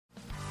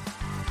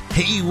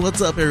Hey,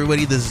 what's up,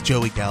 everybody? This is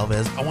Joey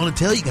Galvez. I want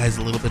to tell you guys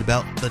a little bit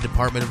about the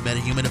Department of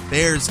Meta-Human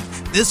Affairs.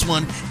 This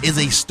one is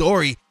a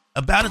story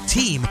about a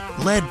team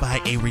led by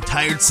a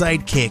retired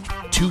sidekick,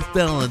 2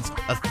 felons,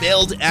 a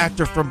failed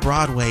actor from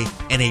Broadway,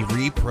 and a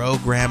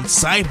reprogrammed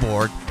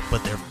cyborg.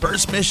 But their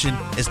first mission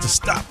is to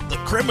stop the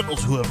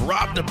criminals who have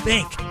robbed a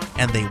bank,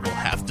 and they will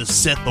have to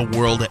set the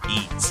world at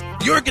ease.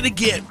 You're going to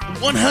get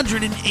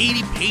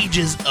 180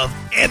 pages of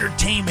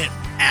entertainment,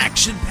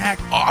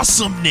 action-packed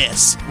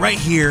awesomeness right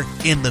here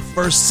in the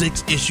first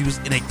 6 issues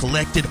in a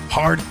collected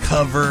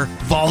hardcover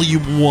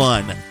volume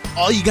 1.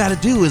 All you got to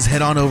do is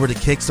head on over to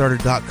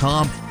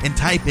Kickstarter.com and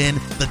type in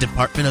the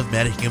Department of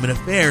Meta-Human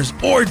Affairs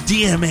or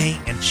DMA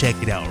and check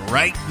it out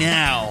right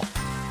now.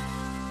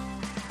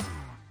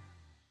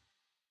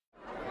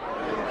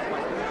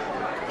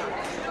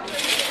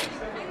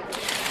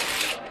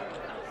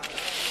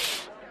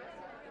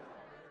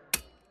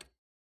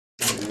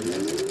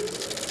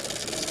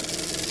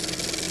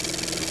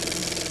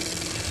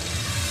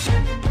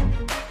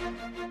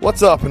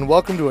 What's up, and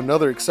welcome to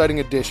another exciting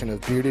edition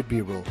of Bearded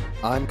B-Roll.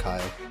 I'm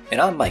Kyle. And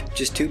I'm Mike,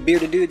 just 2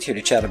 bearded dudes here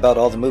to chat about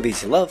all the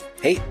movies you love,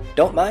 hate,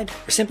 don't mind,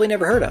 or simply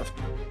never heard of.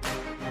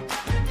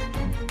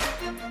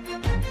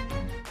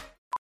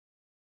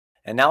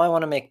 And now I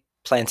want to make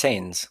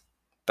plantains,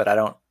 but I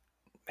don't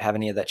have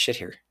any of that shit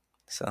here,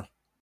 so...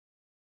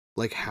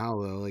 Like how,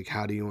 though? Like,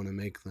 how do you want to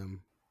make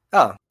them?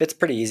 Oh, it's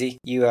pretty easy.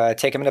 You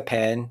take them in a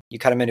pan, you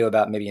cut them into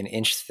about maybe an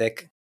inch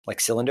thick,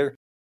 like cylinder.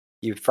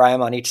 You fry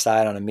them on each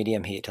side on a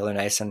medium heat till they're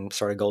nice and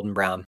sort of golden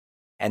brown.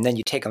 And then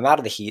you take them out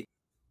of the heat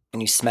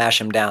and you smash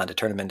them down to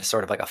turn them into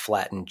sort of like a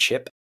flattened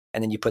chip.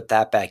 And then you put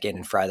that back in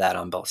and fry that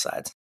on both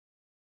sides.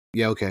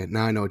 Yeah, okay.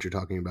 Now I know what you're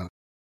talking about.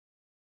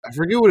 I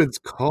forget what it's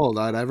called.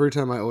 Every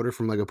time I order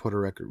from like a Puerto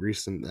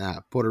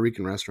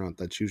Rican restaurant,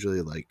 that's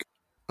usually like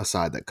a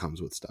side that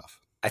comes with stuff.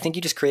 I think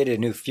you just created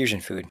a new fusion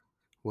food.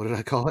 What did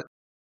I call it?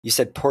 You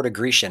said Puerto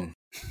Grecian.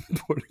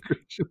 Puerto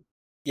Grecian.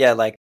 Yeah,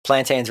 like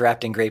plantains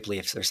wrapped in grape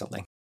leaves or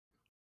something.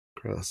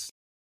 Gross.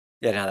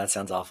 Yeah, no, that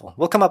sounds awful.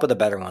 We'll come up with a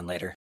better one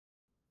later.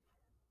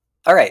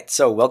 All right,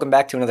 so welcome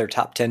back to another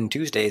Top 10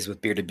 Tuesdays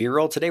with Bearded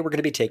B-Roll. Today we're going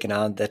to be taking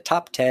on the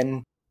Top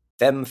 10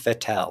 Femme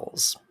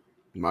Fatales.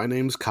 My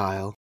name's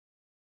Kyle.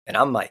 And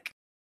I'm Mike.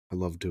 I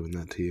love doing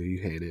that to you.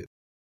 You hate it.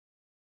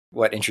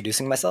 What,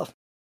 introducing myself?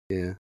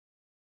 Yeah.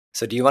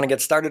 So do you want to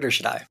get started or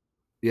should I?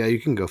 Yeah, you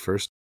can go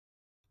first.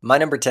 My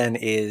number 10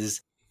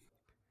 is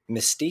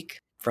Mystique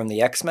from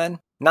the X-Men.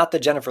 Not the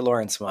Jennifer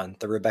Lawrence one,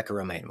 the Rebecca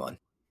Romijn one.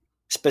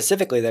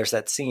 Specifically, there's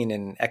that scene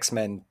in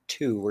X-Men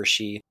 2 where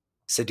she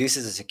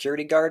seduces a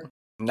security guard,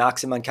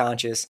 knocks him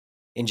unconscious,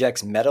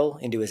 injects metal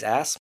into his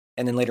ass,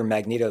 and then later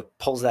Magneto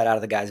pulls that out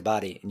of the guy's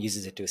body and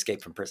uses it to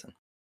escape from prison.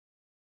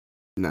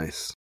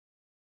 Nice.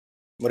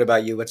 What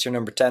about you? What's your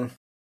number 10?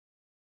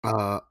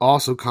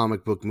 Also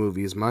comic book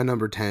movies. My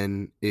number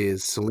 10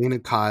 is Selena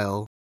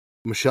Kyle,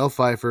 Michelle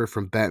Pfeiffer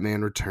from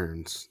Batman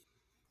Returns.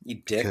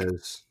 You dick.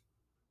 Because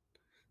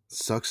it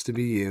sucks to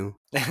be you.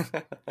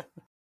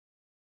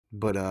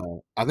 But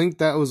I think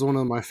that was one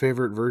of my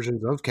favorite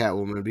versions of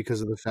Catwoman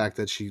because of the fact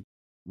that she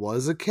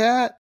was a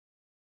cat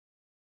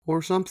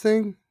or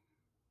something.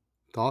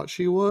 Thought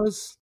she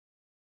was.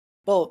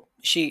 Well,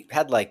 she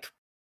had like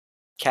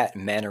cat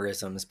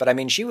mannerisms, but I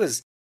mean,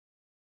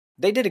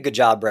 they did a good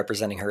job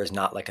representing her as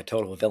not like a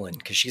total villain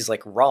because she's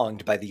like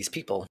wronged by these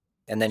people.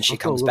 And then she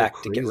comes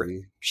back to get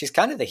rid. She's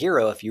kind of the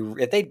hero.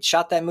 If they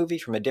shot that movie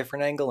from a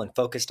different angle and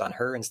focused on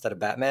her instead of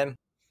Batman,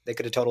 they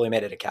could have totally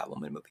made it a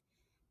Catwoman movie.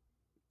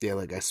 Yeah,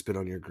 like I spit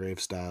on your grave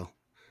style.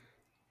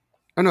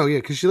 Oh no, yeah,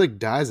 because she like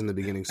dies in the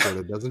beginning, sort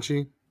of, doesn't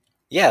she?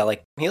 Yeah,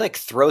 like he like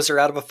throws her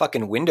out of a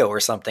fucking window or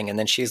something, and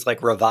then she's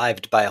like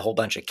revived by a whole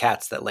bunch of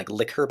cats that like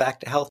lick her back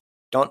to health.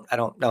 I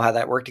don't know how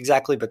that worked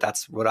exactly, but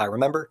that's what I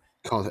remember.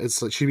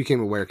 It's like she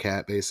became a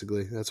werecat,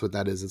 basically. That's what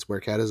that is. It's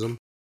werecatism.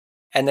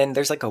 And then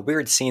there's like a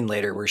weird scene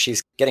later where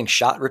she's getting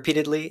shot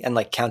repeatedly and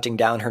like counting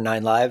down her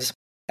 9 lives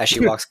as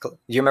she walks. Do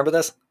you remember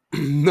this?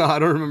 No, I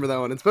don't remember that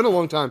one. It's been a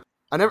long time.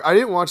 I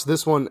didn't watch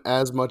this one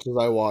as much as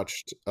I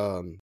watched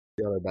the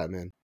other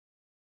Batman.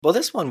 Well,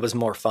 this one was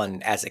more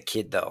fun as a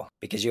kid though,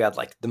 because you had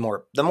like the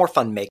more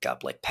fun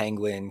makeup, like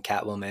Penguin,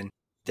 Catwoman.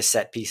 The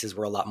set pieces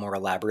were a lot more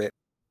elaborate.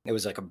 It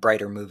was like a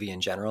brighter movie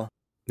in general.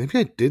 Maybe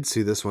I did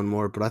see this one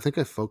more, but I think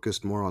I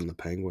focused more on the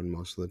Penguin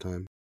most of the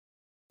time.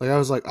 Like I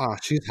was like,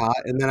 she's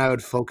hot, and then I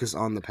would focus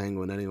on the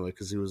Penguin anyway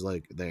because he was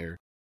like there.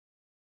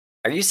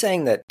 Are you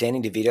saying that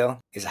Danny DeVito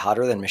is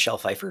hotter than Michelle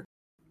Pfeiffer?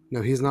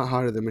 No, he's not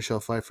hotter than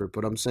Michelle Pfeiffer,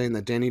 but I'm saying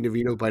that Danny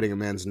DeVito biting a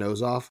man's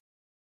nose off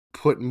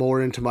put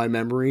more into my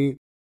memory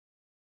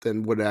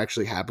than what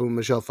actually happened with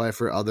Michelle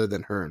Pfeiffer other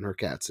than her and her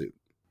catsuit.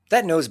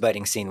 That nose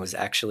biting scene was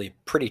actually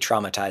pretty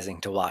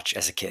traumatizing to watch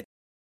as a kid.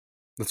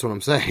 That's what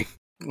I'm saying.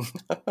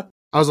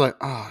 I was like,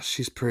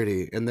 she's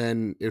pretty. And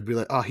then it'd be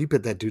like, he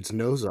bit that dude's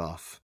nose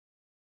off.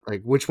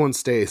 Like, which one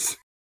stays?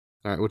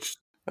 All right, which...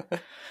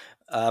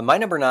 My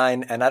number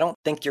 9, and I don't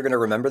think you're going to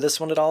remember this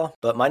one at all,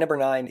 but my number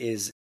 9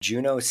 is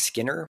Juno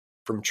Skinner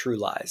from True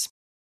Lies.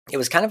 It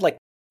was kind of like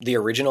the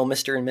original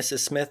Mr. and Mrs.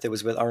 Smith. It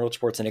was with Arnold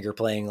Schwarzenegger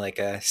playing like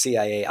a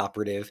CIA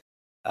operative,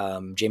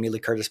 Jamie Lee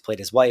Curtis played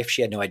his wife.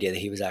 She had no idea that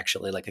he was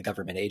actually like a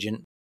government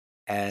agent.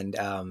 And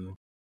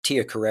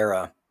Tia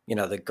Carrera,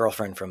 the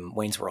girlfriend from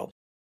Wayne's World,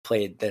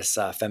 played this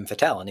femme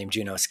fatale named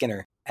Juno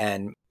Skinner.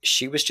 And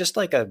she was just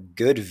like a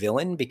good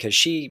villain because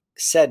she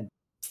said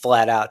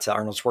flat out to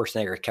Arnold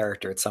Schwarzenegger's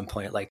character at some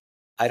point, like,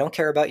 I don't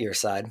care about your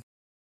side.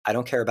 I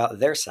don't care about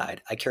their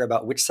side. I care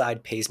about which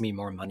side pays me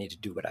more money to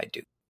do what I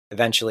do.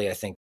 Eventually, I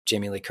think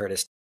Jamie Lee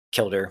Curtis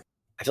killed her.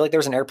 I feel like there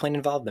was an airplane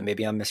involved, but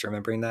maybe I'm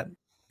misremembering that.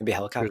 Maybe a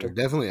helicopter. There's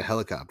definitely a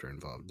helicopter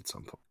involved at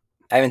some point.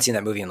 I haven't seen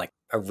that movie in like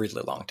a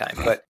really long time,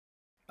 but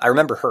I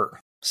remember her.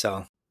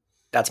 So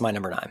that's my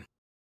number 9.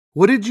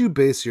 What did you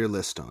base your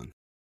list on?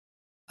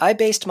 I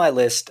based my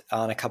list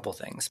on a couple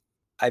things.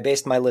 I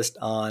based my list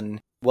on,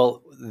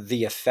 well,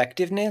 the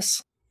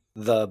effectiveness,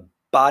 the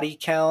body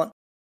count,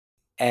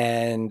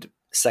 and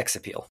sex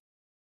appeal.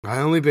 I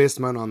only based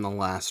mine on the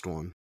last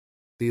one.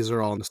 These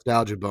are all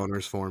nostalgia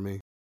boners for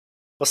me.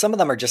 Well, some of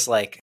them are just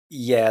like,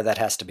 yeah, that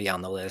has to be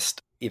on the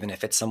list, even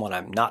if it's someone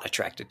I'm not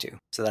attracted to.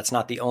 So that's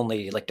not the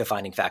only like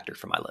defining factor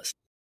for my list.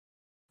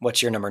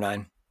 What's your number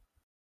 9?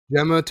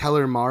 Gemma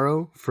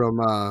Teller-Morrow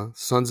from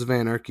Sons of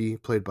Anarchy,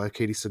 played by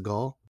Katie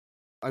Sagal.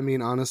 I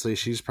mean, honestly,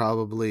 she's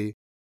probably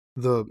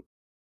the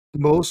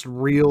most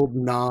real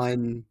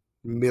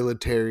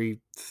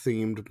non-military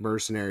themed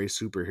mercenary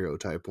superhero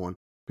type one.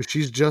 But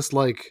she's just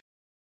like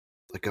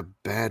a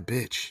bad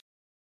bitch.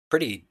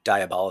 Pretty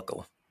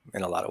diabolical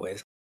in a lot of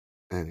ways.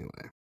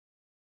 Anyway,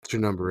 what's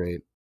your number 8?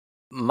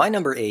 My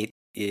number 8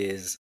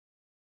 is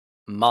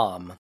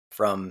Mom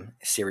from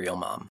Serial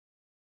Mom,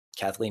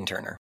 Kathleen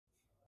Turner.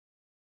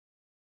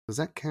 Does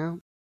that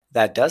count?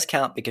 That does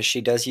count because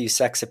she does use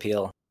sex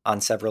appeal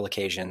on several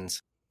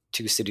occasions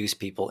to seduce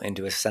people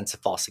into a sense of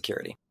false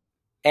security.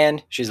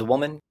 And she's a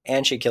woman,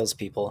 and she kills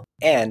people,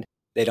 and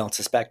they don't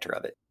suspect her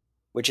of it,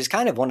 which is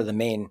kind of one of the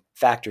main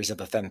factors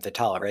of a femme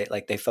fatale, right?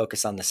 Like they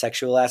focus on the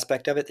sexual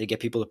aspect of it. They get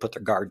people to put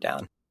their guard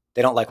down.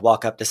 They don't like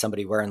walk up to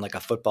somebody wearing like a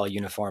football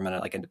uniform and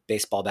like a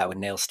baseball bat with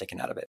nails sticking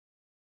out of it.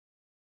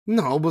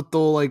 No, but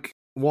they'll like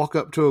walk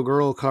up to a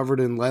girl covered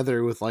in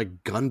leather with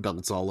like gun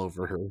belts all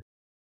over her.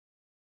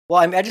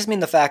 Well, I just mean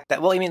the fact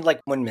that, well, I mean,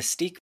 like when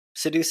Mystique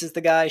seduces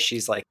the guy,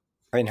 she's like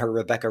in her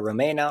Rebecca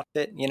Romaine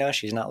outfit,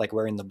 she's not like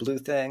wearing the blue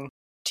thing.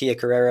 Tia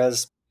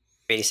Carrera's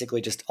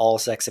basically just all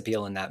sex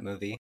appeal in that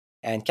movie.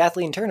 And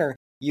Kathleen Turner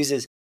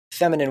uses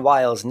feminine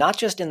wiles, not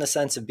just in the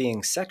sense of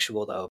being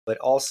sexual, though, but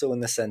also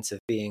in the sense of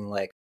being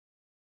like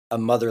a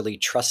motherly,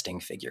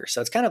 trusting figure.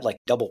 So it's kind of like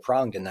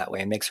double-pronged in that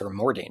way and makes her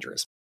more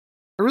dangerous.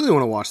 I really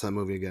want to watch that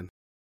movie again.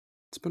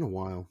 It's been a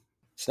while.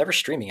 It's never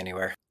streaming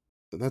anywhere.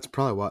 That's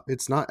probably why.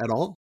 It's not at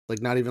all?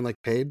 Like, not even like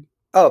paid?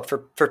 Oh,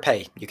 for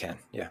pay, you can,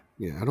 yeah.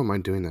 Yeah, I don't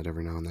mind doing that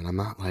every now and then. I'm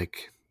not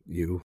like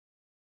you.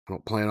 I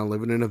don't plan on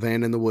living in a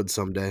van in the woods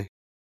someday.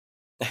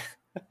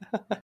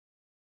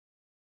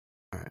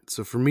 Alright,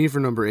 so for me, for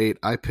number 8,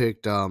 I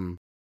picked The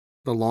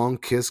Long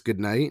Kiss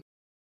Goodnight.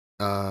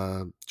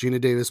 Gina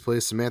Davis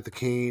plays Samantha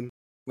Cain.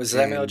 Was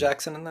Samuel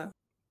Jackson in that?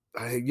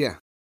 Yeah.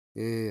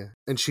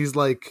 And she's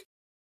like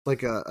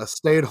a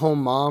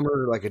stay-at-home mom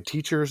or like a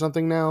teacher or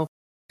something now.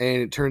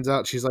 And it turns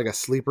out she's like a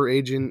sleeper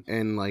agent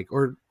and like,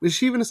 or is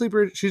she even a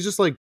sleeper agent? She's just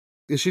like,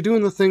 is she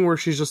doing the thing where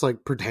she's just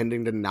like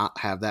pretending to not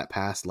have that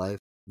past life?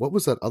 What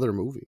was that other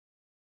movie?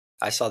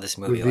 I saw this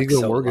movie with like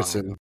Viggo so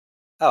Mortensen. long.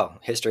 Oh,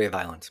 History of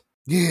Violence.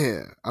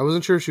 Yeah. I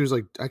wasn't sure if she was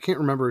like, I can't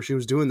remember if she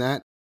was doing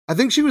that. I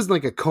think she was in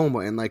like a coma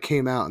and like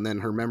came out and then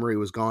her memory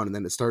was gone and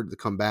then it started to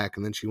come back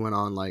and then she went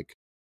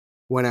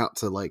out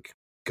to like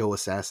go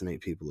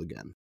assassinate people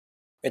again.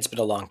 It's been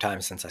a long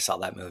time since I saw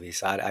that movie,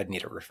 so I'd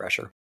need a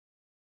refresher.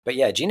 But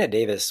yeah, Gina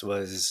Davis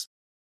was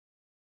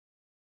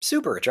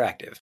super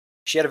attractive.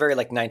 She had a very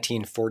like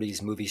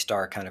 1940s movie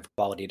star kind of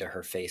quality to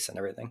her face and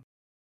everything.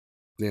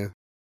 Yeah.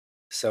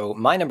 So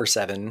my number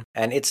 7,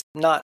 and it's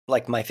not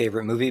like my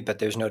favorite movie, but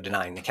there's no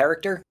denying the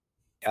character,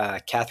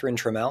 Catherine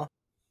Trammell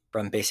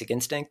from Basic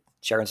Instinct,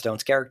 Sharon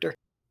Stone's character.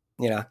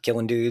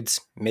 Killing dudes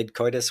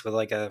mid-coitus with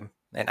like an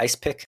ice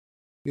pick.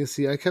 Yeah,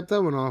 see, I kept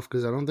that one off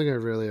because I don't think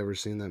I've really ever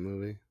seen that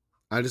movie.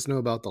 I just know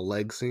about the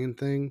leg scene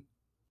thing.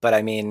 But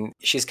I mean,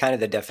 she's kind of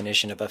the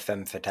definition of a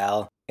femme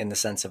fatale in the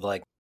sense of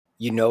like,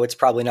 it's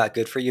probably not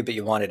good for you, but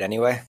you want it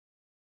anyway.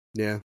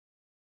 Yeah.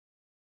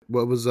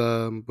 What's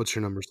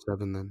your number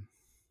 7 then?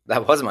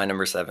 That was my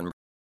number 7.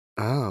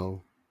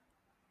 Oh.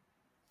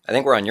 I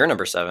think we're on your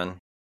number 7.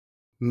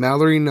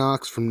 Mallory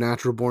Knox from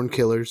Natural Born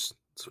Killers.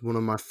 It's one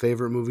of my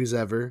favorite movies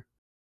ever.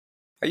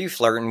 Are you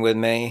flirting with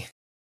me?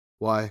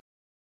 Why?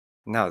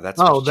 No, that's...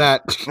 Oh,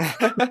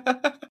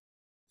 that...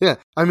 Yeah,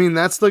 I mean,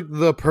 that's like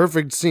the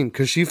perfect scene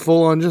because she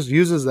full on just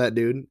uses that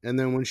dude. And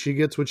then when she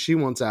gets what she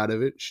wants out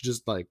of it, she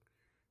just like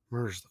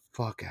murders the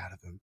fuck out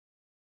of him.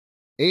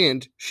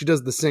 And she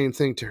does the same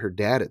thing to her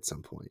dad at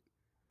some point.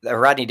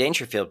 Rodney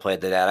Dangerfield played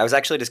the dad. I was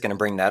actually just going to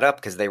bring that up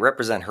because they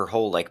represent her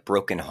whole like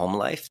broken home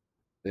life.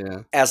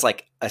 Yeah. As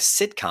like a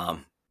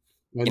sitcom,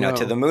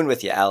 To the Moon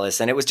with You, Alice.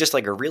 And it was just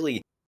like a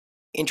really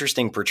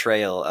interesting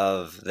portrayal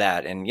of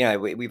that. And,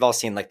 we've all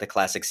seen like the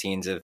classic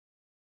scenes of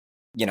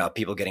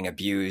people getting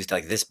abused,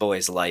 like this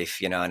boy's life,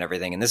 and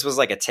everything. And this was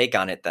like a take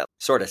on it that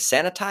sort of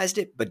sanitized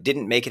it, but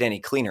didn't make it any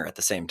cleaner at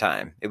the same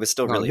time. It was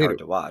still No, it really made hard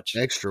it to watch.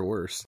 extra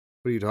worse.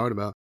 What are you talking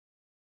about?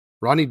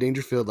 Rodney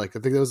Dangerfield, like, I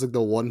think that was like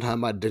the one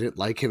time I didn't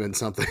like him in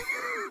something.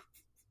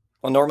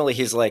 Well, normally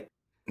he's like,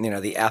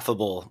 the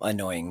affable,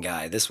 annoying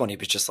guy. This one, he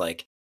was just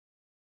like,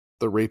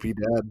 The rapey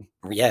dad.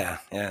 yeah.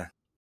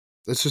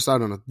 It's just, I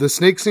don't know. The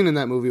snake scene in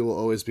that movie will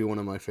always be one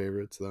of my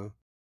favorites, though.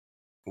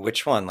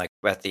 Which one? Like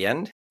at the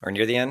end or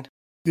near the end?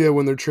 Yeah,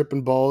 when they're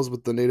tripping balls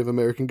with the Native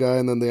American guy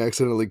and then they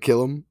accidentally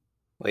kill him.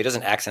 Well, he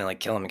doesn't accidentally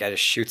kill him. The guy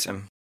just shoots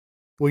him.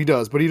 Well, he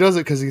does, but he does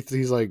it because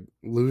he's like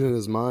losing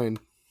his mind.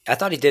 I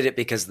thought he did it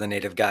because the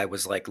native guy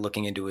was like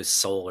looking into his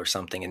soul or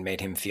something and made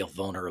him feel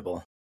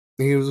vulnerable.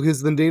 He was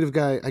because the native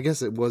guy, I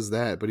guess it was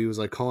that, but he was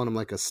like calling him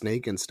like a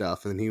snake and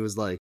stuff, and he was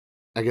like,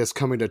 I guess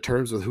coming to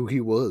terms with who he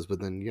was. But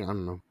then, I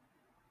don't know.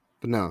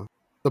 But no,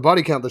 the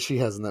body count that she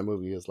has in that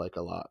movie is like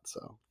a lot.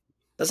 So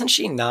doesn't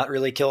she not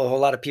really kill a whole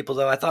lot of people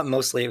though? I thought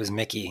mostly it was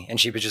Mickey, and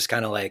she was just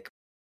kind of like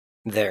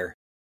there.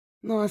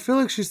 No, I feel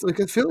like she's like,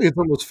 I feel like it's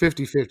almost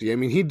 50-50. I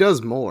mean, he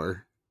does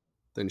more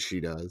than she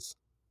does,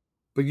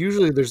 but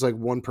usually there's like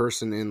one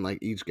person in like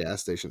each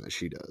gas station that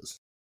she does.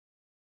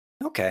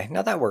 Okay,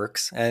 now that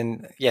works.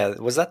 And yeah,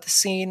 was that the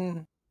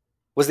scene?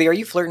 Was the "Are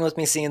You Flirting With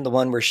Me" scene the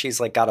one where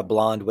she's like got a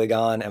blonde wig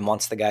on and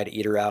wants the guy to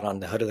eat her out on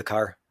the hood of the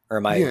car? Or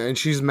am I? Yeah, and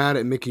she's mad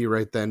at Mickey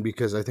right then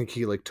because I think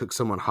he like took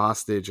someone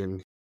hostage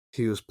and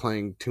he was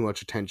paying too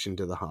much attention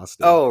to the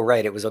hostage. Oh,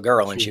 right, it was a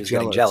girl and she was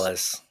getting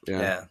jealous.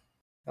 Yeah.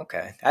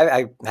 Okay,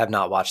 I have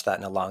not watched that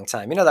in a long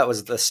time. That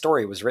was the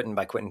story was written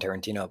by Quentin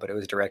Tarantino, but it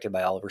was directed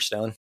by Oliver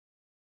Stone.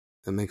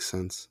 That makes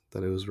sense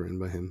that it was written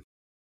by him.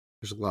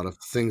 There's a lot of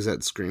things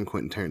that scream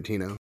Quentin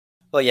Tarantino.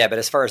 Well, yeah, but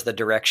as far as the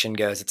direction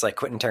goes, it's like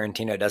Quentin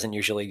Tarantino doesn't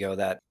usually go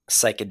that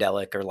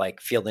psychedelic or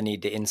like feel the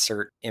need to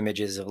insert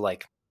images of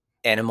like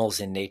animals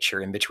in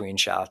nature in between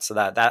shots. So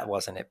that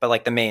wasn't it. But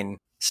like the main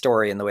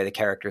story and the way the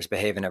characters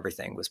behave and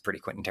everything was pretty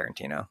Quentin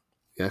Tarantino.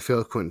 Yeah, I feel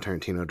like Quentin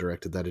Tarantino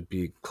directed that it'd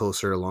be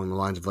closer along the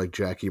lines of like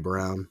Jackie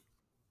Brown,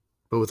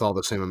 but with all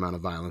the same amount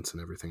of violence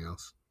and everything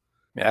else.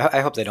 Yeah,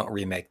 I hope they don't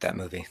remake that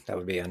movie. That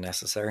would be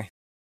unnecessary.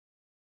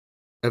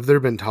 Have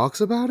there been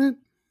talks about it?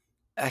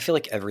 I feel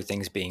like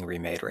everything's being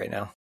remade right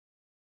now.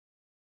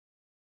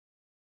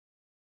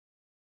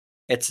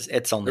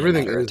 It's only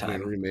everything a matter of is time.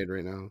 being remade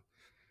right now.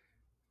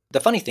 The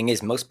funny thing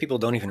is, most people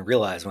don't even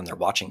realize when they're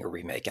watching a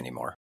remake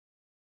anymore.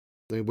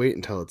 They wait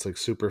until it's like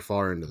super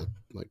far into the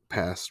like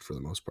past for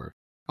the most part.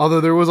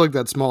 Although there was like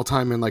that small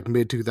time in like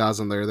mid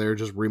 2000 they were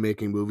just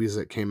remaking movies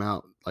that came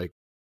out like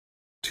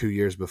 2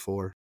 years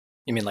before.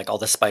 You mean like all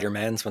the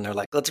Spider-Mans when they're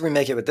like, let's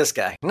remake it with this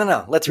guy?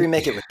 No, let's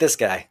remake it with this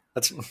guy.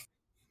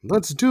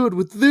 Let's do it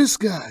with this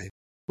guy.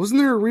 Wasn't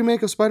there a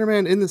remake of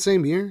Spider-Man in the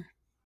same year?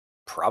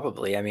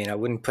 Probably. I mean, I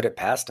wouldn't put it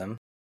past him.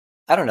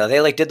 I don't know. They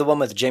like did the one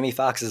with Jamie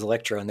Foxx's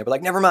Electro, and they were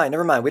like, never mind.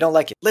 We don't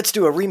like it. Let's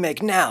do a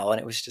remake now. And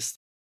it was just,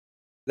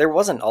 there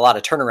wasn't a lot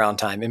of turnaround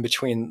time in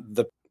between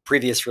the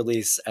previous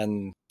release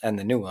and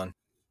the new one.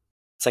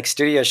 It's like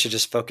studios should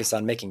just focus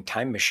on making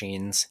time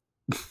machines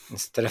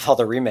instead of all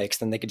the remakes.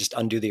 Then they could just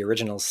undo the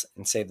originals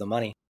and save the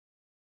money.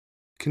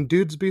 Can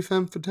dudes be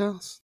femme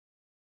fatales?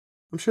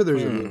 I'm sure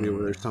there's a movie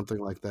where there's something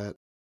like that.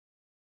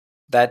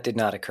 That did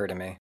not occur to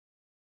me.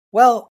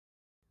 Well,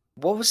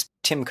 what was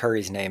Tim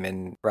Curry's name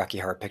in Rocky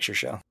Horror Picture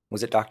Show?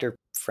 Was it Dr.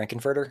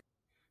 Frankenfurter?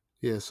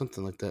 Yeah,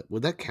 something like that.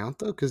 Would that count,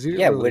 though? Because he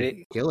didn't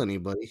really kill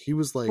anybody. He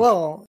was like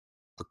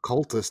a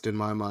cultist in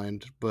my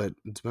mind, but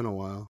it's been a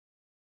while.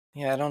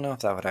 Yeah, I don't know if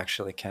that would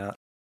actually count.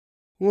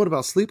 What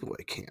about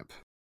Sleepaway Camp?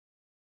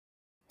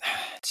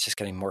 It's just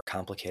getting more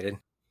complicated.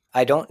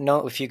 I don't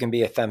know if you can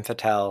be a femme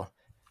fatale.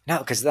 No,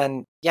 because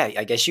then, yeah,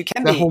 I guess you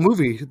can be. That whole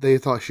movie, they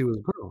thought she was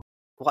a girl.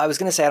 Well, I was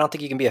going to say, I don't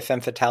think you can be a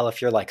femme fatale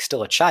if you're like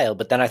still a child,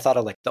 but then I thought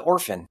of like The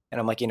Orphan, and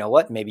I'm like, you know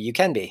what? Maybe you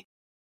can be.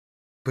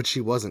 But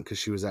she wasn't, because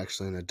she was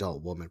actually an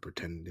adult woman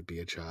pretending to be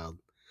a child.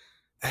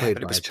 Played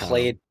but it by was a child.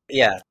 Played,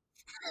 yeah.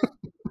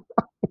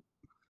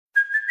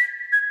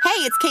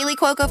 Hey, it's Kaylee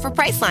Cuoco for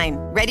Priceline.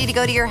 Ready to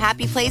go to your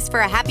happy place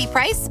for a happy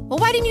price? Well,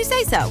 why didn't you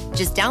say so?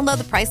 Just download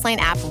the Priceline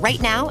app right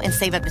now and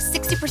save up to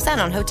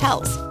 60% on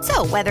hotels.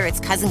 So whether it's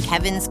Cousin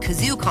Kevin's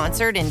Kazoo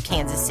Concert in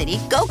Kansas City,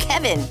 go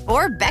Kevin,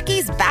 or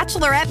Becky's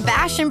Bachelorette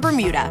Bash in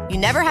Bermuda, you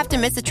never have to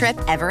miss a trip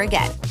ever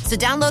again. So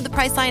download the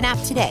Priceline app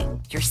today.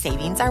 Your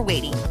savings are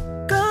waiting.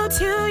 Go to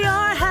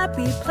your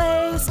happy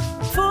place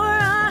for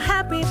a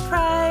happy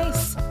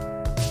price.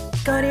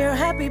 Go to your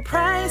happy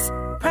price,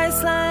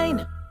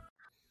 Priceline.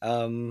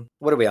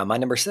 What are we on? My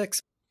number 6?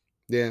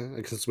 Yeah,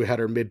 since we had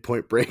our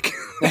midpoint break.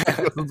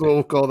 That's what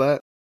we'll call that.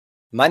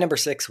 My number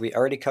 6 we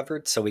already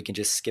covered, so we can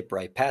just skip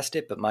right past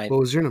it. But what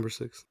was your number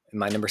 6?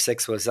 My number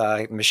 6 was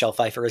Michelle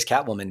Pfeiffer as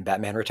Catwoman,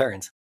 Batman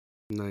Returns.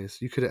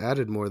 Nice. You could have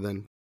added more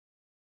then.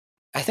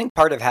 I think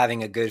part of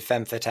having a good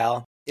femme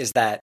fatale is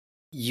that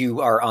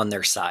you are on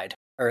their side,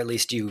 or at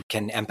least you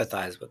can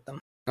empathize with them.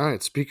 All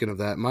right, speaking of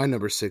that, my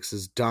number 6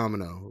 is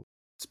Domino.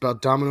 It's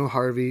about Domino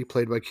Harvey,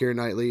 played by Keira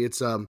Knightley.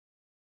 It's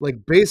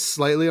like based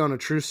slightly on a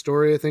true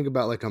story, I think,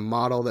 about like a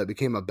model that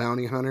became a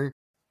bounty hunter.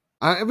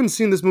 I haven't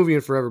seen this movie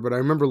in forever, but I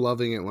remember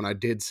loving it when I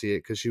did see it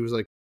because she was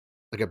like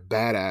a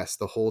badass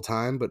the whole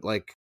time. But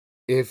like,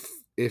 if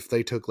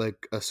they took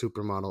like a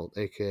supermodel,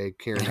 aka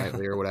Keira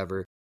Knightley or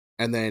whatever,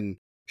 and then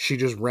she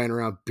just ran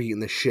around beating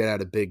the shit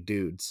out of big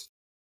dudes.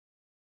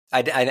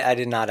 I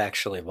did not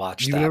actually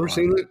watch You've that never one.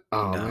 seen it?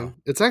 Oh, No. man.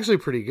 It's actually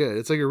pretty good.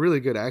 It's like a really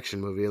good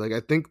action movie. Like, I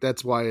think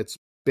that's why it's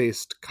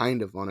based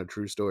kind of on a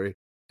true story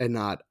and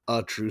not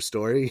a true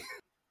story.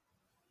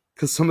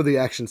 Because some of the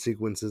action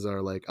sequences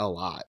are like a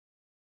lot.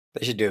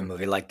 They should do a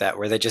movie like that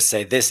where they just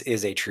say, this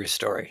is a true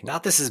story.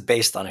 Not this is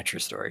based on a true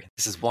story.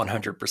 This is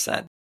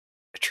 100%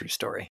 a true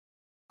story.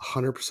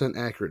 100%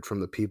 accurate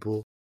from the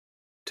people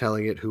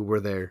telling it who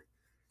were there.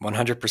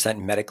 100%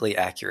 medically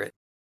accurate.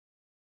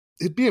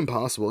 It'd be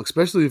impossible,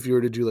 especially if you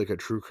were to do like a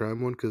true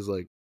crime one, because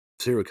like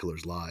serial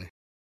killers lie.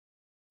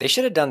 They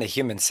should have done the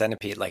Human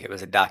Centipede like it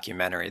was a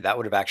documentary. That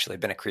would have actually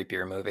been a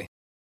creepier movie.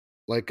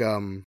 Like,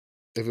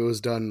 if it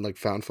was done like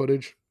found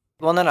footage.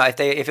 Well, no.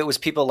 If it was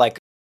people like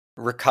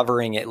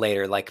recovering it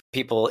later, like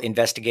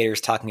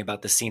investigators talking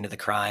about the scene of the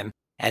crime,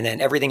 and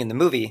then everything in the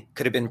movie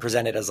could have been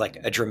presented as like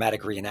a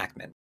dramatic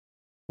reenactment.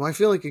 Well, I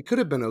feel like it could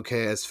have been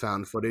okay as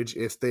found footage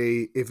if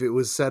it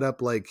was set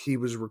up like he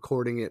was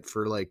recording it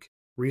for like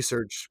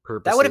research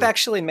purposes. That would have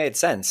actually made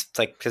sense. It's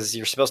like, because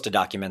you're supposed to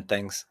document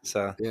things,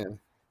 so yeah,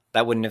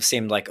 that wouldn't have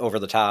seemed like over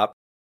the top,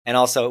 and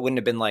also it wouldn't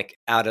have been like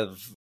out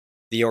of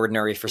the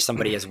ordinary for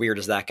somebody as weird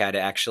as that guy to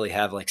actually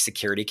have like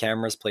security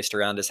cameras placed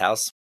around his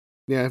house.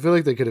 Yeah, I feel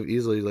like they could have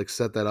easily like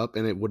set that up,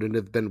 and it wouldn't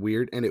have been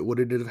weird, and it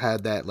wouldn't have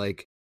had that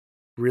like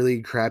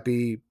really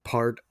crappy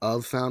part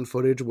of found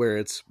footage where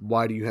it's,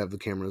 why do you have the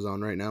cameras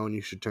on right now and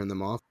you should turn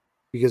them off?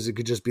 Because it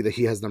could just be that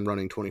he has them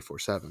running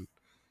 24/7.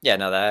 Yeah,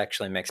 no, that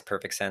actually makes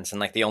perfect sense.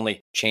 And like the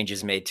only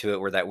changes made to it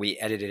were that we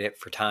edited it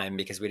for time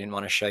because we didn't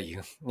want to show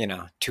you,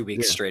 2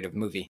 weeks straight of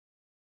movie.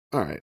 All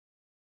right.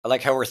 I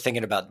like how we're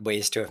thinking about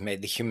ways to have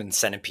made the Human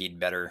Centipede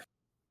better.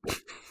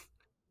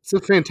 It's a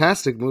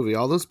fantastic movie.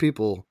 All those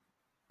people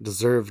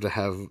deserve to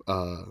have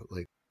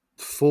like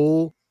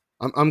full.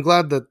 I'm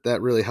glad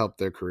that really helped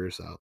their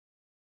careers out.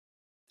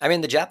 I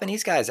mean, the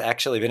Japanese guy's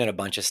actually been in a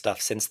bunch of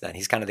stuff since then.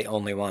 He's kind of the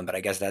only one, but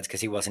I guess that's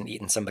because he wasn't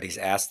eating somebody's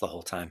ass the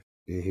whole time.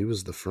 Yeah, he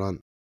was the front.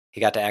 He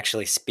got to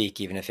actually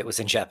speak, even if it was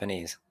in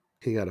Japanese.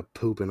 He got to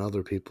poop in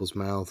other people's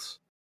mouths.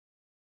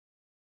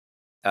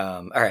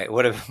 All right,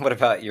 what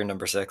about your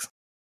number 6?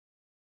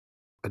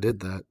 I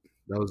did that.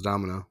 That was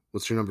Domino.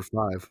 What's your number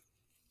 5?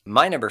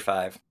 My number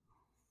 5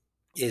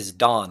 is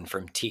Dawn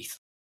from Teeth.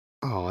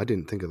 Oh, I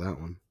didn't think of that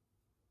one.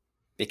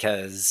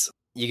 Because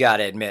you got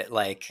to admit,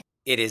 like,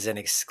 it is an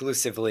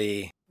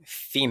exclusively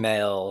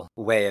female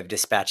way of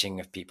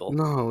dispatching of people.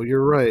 No,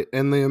 you're right.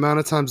 And the amount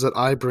of times that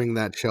I bring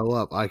that show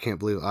up, I can't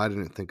believe I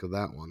didn't think of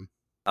that one.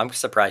 I'm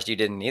surprised you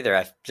didn't either.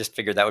 I just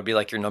figured that would be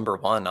like your number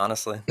 1,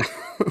 honestly.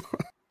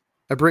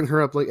 I bring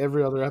her up like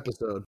every other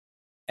episode.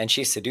 And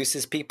she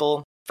seduces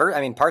people.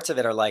 Parts of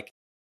it are like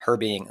her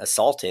being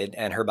assaulted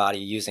and her body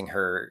using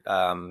her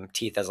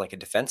teeth as like a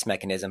defense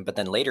mechanism. But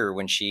then later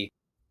when she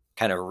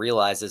kind of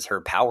realizes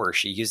her power,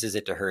 she uses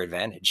it to her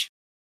advantage.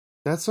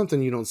 That's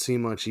something you don't see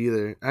much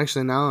either.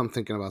 Actually, now I'm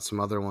thinking about some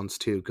other ones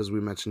too, because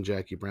we mentioned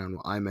Jackie Brown.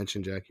 Well, I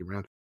mentioned Jackie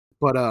Brown.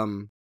 But,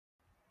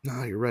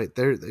 no, you're right.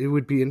 It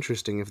would be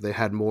interesting if they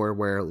had more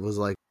where it was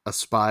like a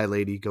spy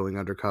lady going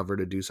undercover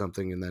to do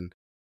something and then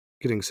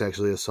getting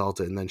sexually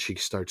assaulted and then she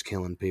starts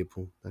killing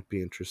people. That'd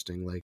be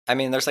interesting. Like, I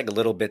mean, there's like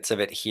little bits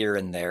of it here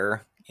and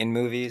there in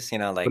movies,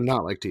 like. But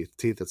not like Teeth.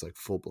 Teeth, it's like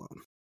full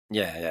blown.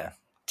 Yeah.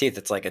 Teeth,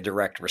 it's like a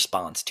direct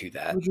response to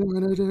that.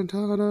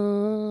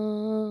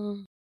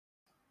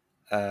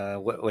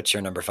 What's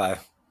your number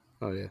 5?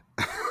 Oh, yeah.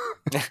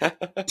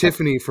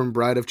 Tiffany from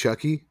Bride of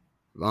Chucky,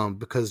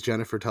 because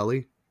Jennifer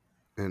Tully.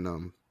 And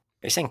Are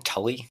you saying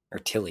Tully or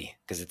Tilly?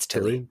 Because it's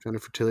Tilly.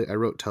 Jennifer Tilly. I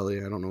wrote Tully.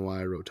 I don't know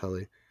why I wrote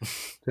Tully.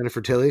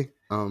 Jennifer Tilly.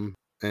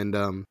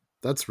 And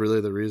that's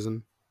really the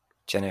reason.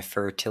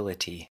 Jennifer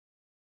Tillity.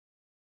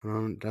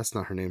 That's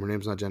not her name. Her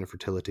name's not Jennifer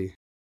Tillity.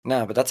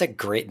 No, but that's a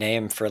great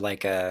name for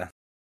like a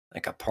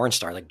porn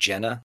star, like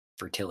Jennifer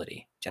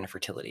Tillity.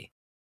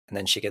 And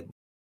then she could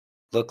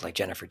look like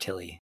Jennifer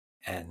Tilly.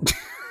 And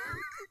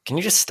can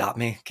you just stop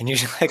me? Can you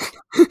just like...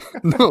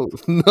 No.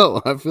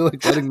 I feel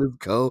like letting this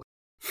go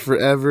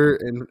forever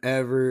and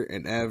ever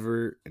and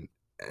ever and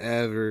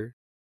ever.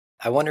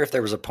 I wonder if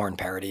there was a porn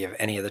parody of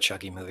any of the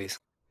Chucky movies.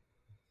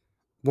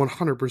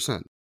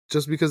 100%.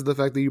 Just because the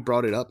fact that you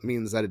brought it up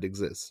means that it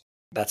exists.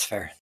 That's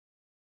fair.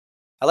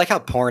 I like how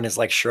porn is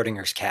like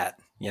Schrodinger's cat,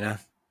 Do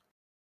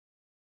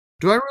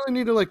I really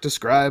need to like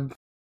describe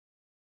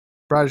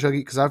Bride of Chucky?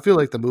 Because I feel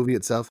like the movie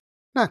itself,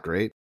 not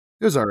great.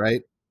 It was all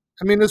right.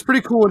 I mean, it was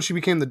pretty cool when she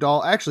became the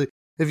doll. Actually,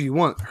 if you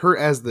want, her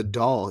as the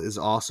doll is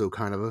also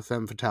kind of a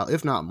femme fatale,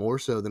 if not more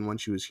so than when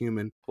she was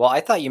human. Well,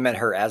 I thought you meant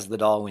her as the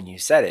doll when you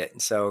said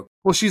it, so...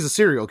 Well, she's a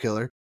serial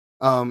killer,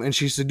 and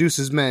she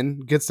seduces men,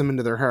 gets them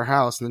into her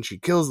house, and then she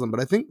kills them. But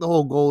I think the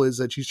whole goal is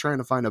that she's trying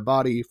to find a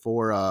body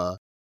for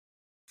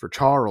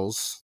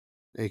Charles,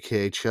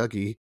 a.k.a.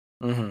 Chucky.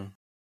 Mm-hmm.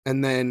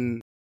 And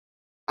then,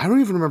 I don't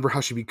even remember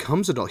how she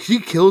becomes a doll. He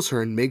kills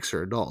her and makes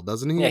her a doll,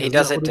 doesn't he? Yeah, he Isn't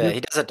does that it. what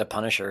He does it to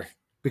punish her.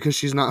 because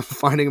she's not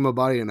finding him a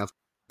body enough.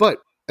 But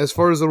as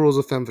far as the rules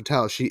of Femme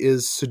Fatale, she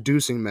is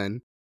seducing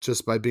men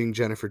just by being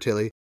Jennifer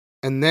Tilly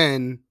and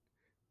then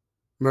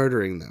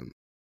murdering them.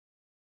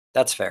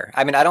 That's fair.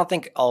 I mean, I don't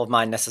think all of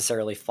mine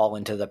necessarily fall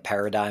into the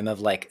paradigm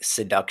of like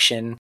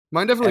seduction.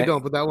 Mine definitely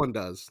don't, but that one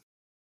does.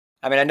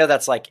 I mean, I know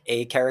that's like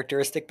a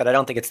characteristic, but I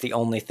don't think it's the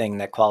only thing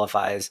that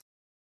qualifies.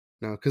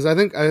 No, because I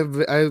think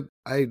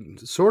I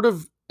sort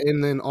of,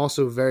 and then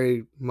also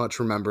very much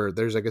remember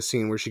there's like a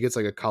scene where she gets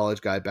like a college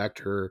guy back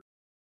to her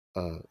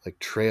like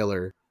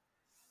trailer,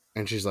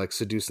 and she's like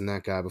seducing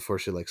that guy before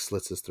she like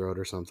slits his throat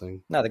or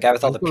something. No, the guy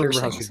with I all the just don't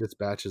remember how she piercings.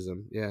 dispatches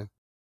him. Yeah.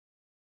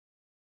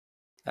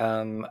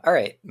 All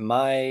right,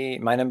 my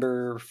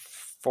number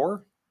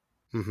 4.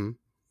 Mm-hmm.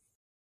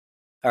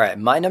 All right,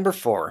 my number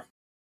 4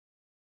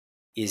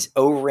 is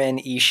O-Ren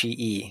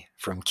Ishii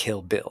from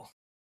Kill Bill.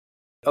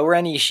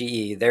 O-Ren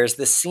Ishii, there's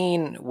this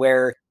scene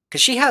where,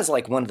 because she has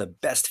like one of the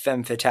best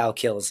femme fatale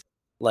kills,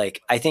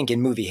 like I think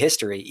in movie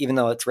history, even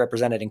though it's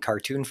represented in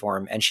cartoon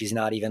form and she's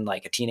not even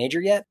like a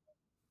teenager yet.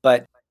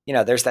 But you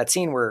know, there's that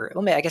scene where,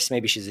 well, I guess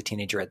maybe she's a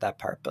teenager at that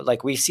part, but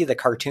like we see the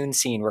cartoon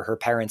scene where her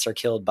parents are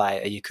killed by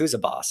a Yakuza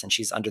boss and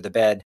she's under the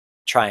bed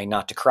trying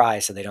not to cry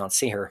so they don't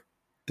see her.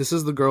 This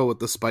is the girl with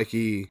the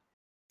spiky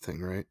thing,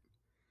 right?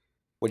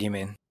 What do you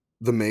mean?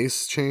 The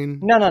mace chain?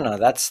 No.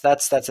 That's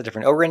a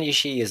different. O-Ren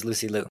Ishii is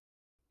Lucy Liu.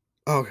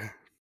 Oh, okay.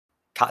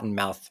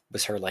 Cottonmouth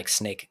was her like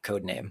snake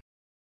code name.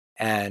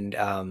 And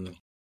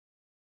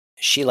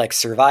she like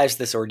survives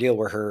this ordeal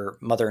where her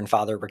mother and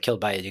father were killed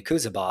by a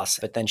Yakuza boss,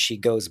 but then she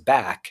goes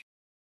back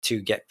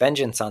to get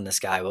vengeance on this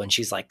guy when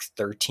she's like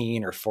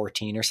 13 or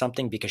 14 or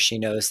something, because she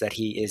knows that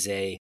he is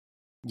a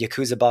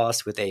Yakuza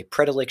boss with a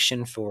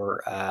predilection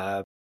for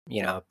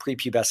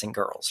prepubescent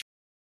girls.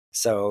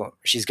 So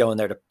she's going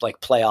there to like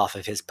play off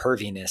of his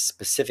perviness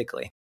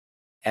specifically,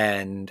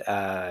 and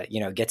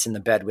gets in the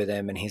bed with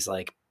him, and he's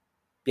like,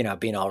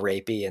 being all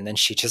rapey, and then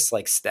she just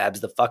like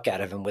stabs the fuck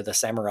out of him with a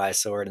samurai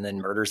sword and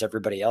then murders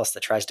everybody else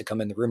that tries to come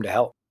in the room to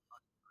help.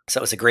 So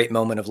it was a great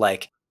moment of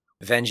like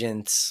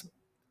vengeance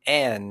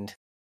and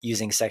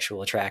using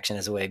sexual attraction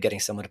as a way of getting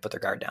someone to put their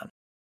guard down.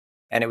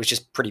 And it was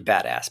just pretty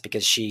badass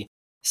because she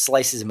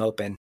slices him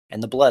open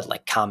and the blood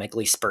like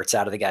comically spurts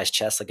out of the guy's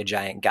chest like a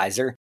giant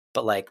geyser,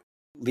 but like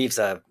leaves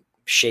a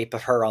shape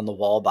of her on the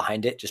wall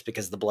behind it just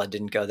because the blood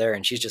didn't go there,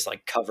 and she's just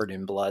like covered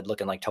in blood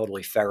looking like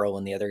totally feral,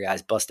 and the other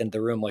guys bust into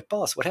the room like,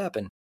 boss, what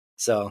happened?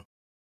 So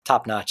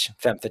top notch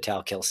femme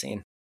fatale kill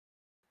scene.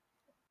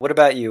 What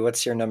about you?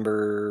 What's your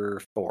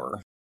number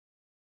 4?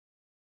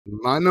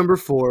 My number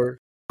 4,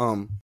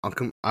 I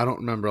don't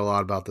remember a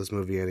lot about this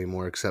movie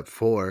anymore except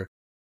for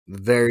the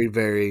very,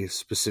 very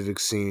specific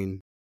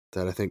scene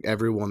that I think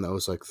everyone that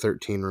was like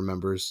 13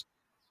 remembers.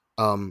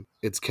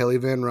 It's Kelly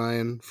Van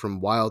Ryan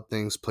from Wild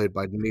Things, played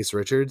by Denise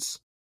Richards.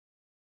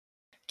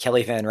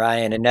 Kelly Van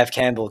Ryan and Nev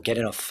Campbell get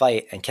in a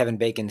fight, and Kevin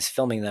Bacon's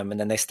filming them, and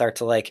then they start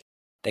to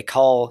they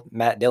call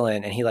Matt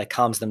Dillon, and he like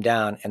calms them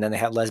down, and then they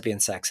have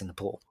lesbian sex in the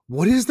pool.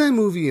 What is that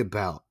movie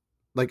about?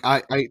 Like,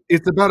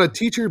 it's about a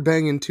teacher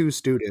banging 2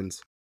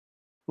 students.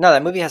 No,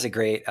 that movie has a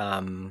great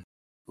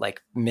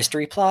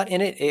mystery plot in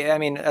it. I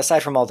mean,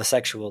 aside from all the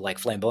sexual like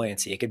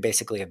flamboyancy, it could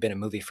basically have been a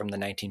movie from the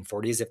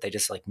 1940s if they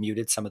just like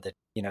muted some of the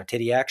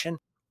titty action.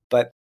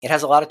 But it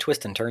has a lot of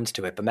twists and turns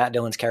to it. But Matt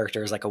Dillon's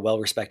character is like a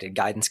well-respected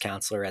guidance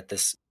counselor at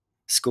this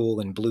school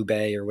in Blue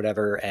Bay or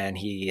whatever, and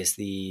he is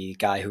the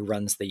guy who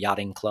runs the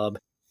yachting club,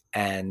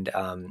 and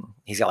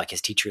he's got like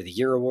his Teacher of the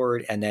Year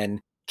award. And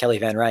then Kelly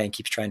Van Ryan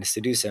keeps trying to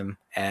seduce him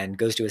and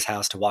goes to his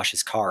house to wash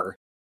his car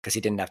because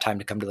he didn't have time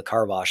to come to the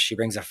car wash. She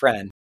brings a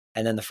friend,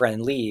 and then the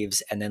friend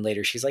leaves, and then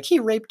later she's like, he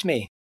raped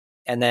me.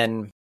 And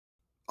then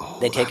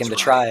they take him to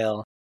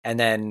trial, and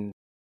then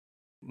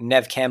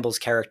Nev Campbell's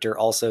character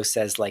also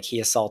says like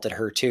he assaulted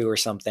her too or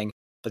something,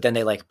 but then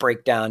they like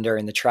break down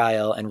during the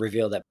trial and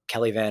reveal that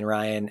Kelly Van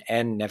Ryan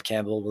and Nev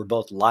Campbell were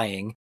both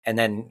lying. And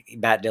then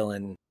Matt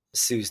Dillon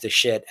sues the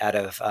shit out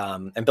of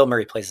and Bill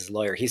Murray plays his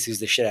lawyer. He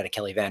sues the shit out of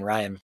Kelly Van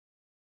Ryan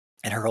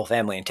and her whole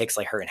family and takes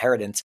like her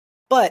inheritance,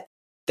 but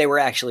they were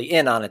actually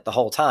in on it the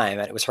whole time,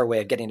 and it was her way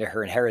of getting to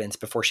her inheritance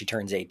before she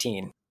turns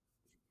 18.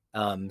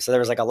 So there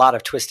was like a lot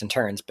of twists and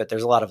turns, but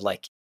there's a lot of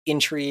like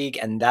intrigue,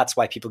 and that's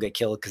why people get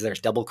killed, because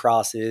there's double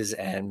crosses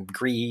and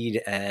greed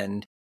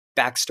and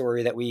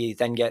backstory that we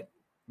then get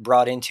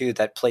brought into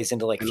that plays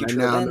into like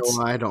future events.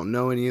 I don't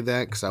know any of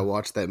that because I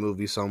watched that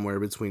movie somewhere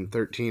between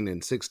 13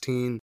 and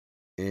 16,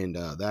 and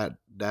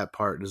that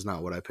part is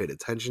not what I paid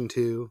attention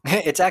to.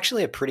 It's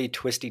actually a pretty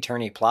twisty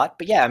turny plot,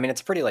 but yeah, I mean,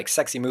 it's a pretty like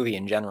sexy movie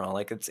in general.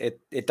 Like but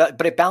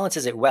it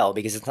balances it well,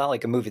 because it's not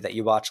like a movie that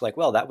you watch like,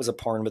 well, that was a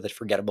porn with a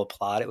forgettable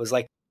plot. It was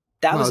like,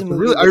 that was a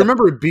movie. Really, I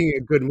remember it being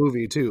a good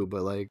movie too,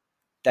 but like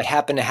that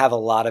happened to have a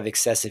lot of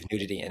excessive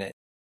nudity in it.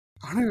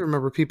 I don't even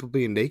remember people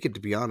being naked,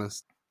 to be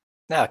honest.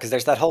 No, because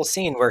there's that whole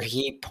scene where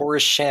he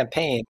pours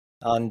champagne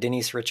on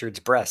Denise Richards'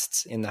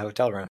 breasts in the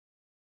hotel room.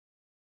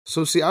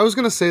 So see, I was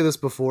going to say this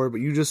before, but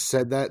you just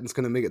said that, and it's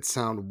going to make it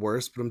sound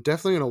worse, but I'm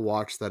definitely going to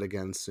watch that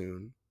again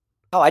soon.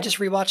 Oh, I just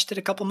rewatched it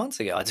a couple months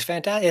ago. It's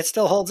fantastic. It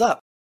still holds up.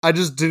 I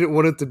just didn't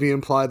want it to be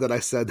implied that I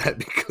said that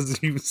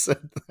because you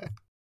said that.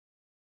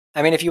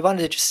 I mean, if you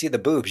wanted to just see the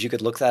boobs, you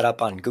could look that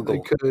up on Google.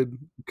 I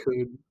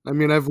could. I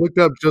mean, I've looked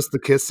up just the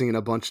kiss scene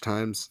a bunch of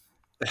times.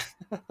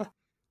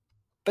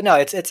 But no,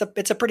 it's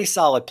a pretty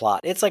solid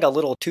plot. It's like a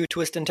little too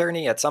twist and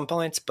turny at some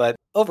points, but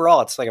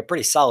overall, it's like a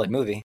pretty solid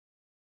movie.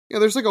 Yeah,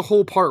 there's like a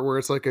whole part where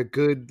it's like a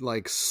good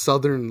like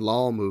Southern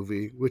law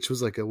movie, which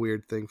was like a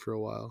weird thing for a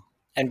while.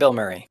 And Bill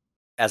Murray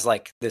as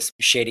like this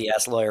shady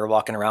ass lawyer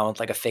walking around with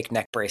like a fake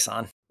neck brace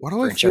on. Why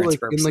do I feel like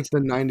in like the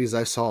 90s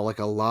I saw like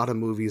a lot of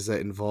movies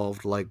that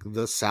involved like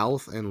the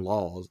South and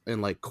laws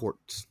and like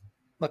courts?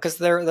 Well, because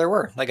there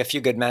were like a Few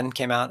Good Men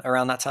came out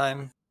around that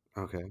time.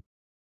 Okay.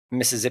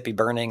 Mississippi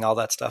Burning, all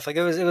that stuff. Like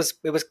it was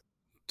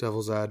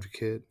Devil's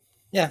Advocate.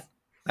 Yeah.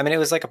 I mean, it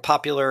was like a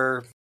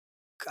popular.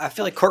 I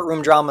feel like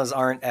courtroom dramas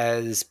aren't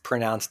as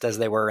pronounced as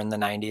they were in the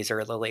 90s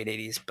or the late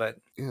 80s, but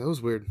yeah, that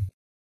was weird.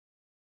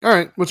 All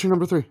right, what's your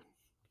number 3?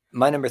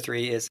 My number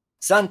 3 is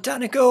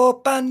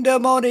Santanico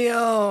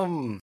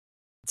Pandemonium.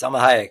 Salma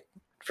Hayek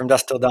from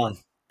Dusk Till Dawn.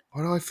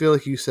 Why do I feel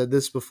like you said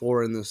this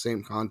before in the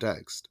same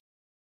context?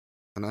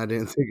 And I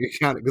didn't think it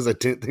counted because I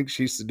didn't think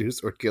she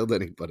seduced or killed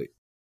anybody.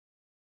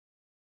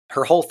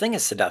 Her whole thing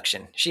is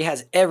seduction. She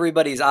has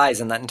everybody's eyes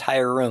in that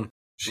entire room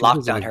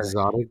locked on her.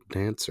 Exotic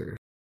dancer.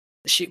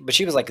 But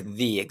she was like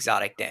the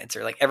exotic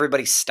dancer. Like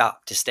everybody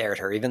stopped to stare at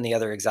her, even the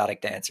other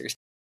exotic dancers.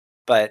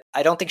 But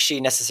I don't think she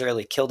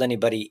necessarily killed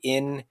anybody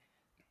in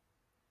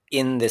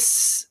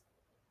this.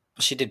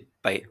 She did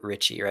bite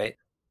Richie, right?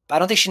 But I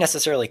don't think she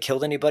necessarily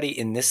killed anybody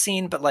in this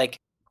scene. But like,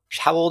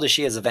 how old is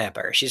she as a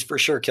vampire? She's for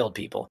sure killed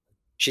people.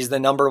 She's the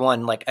number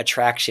one like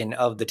attraction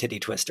of the titty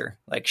twister.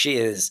 Like she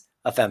is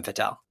a femme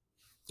fatale.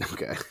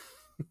 Okay.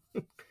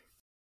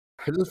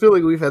 I just feel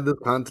like we've had this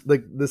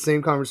like the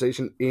same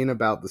conversation in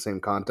about the same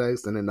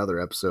context in another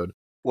episode.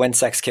 When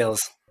sex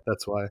kills.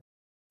 That's why.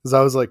 Because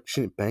I was like,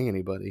 she didn't bang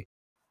anybody.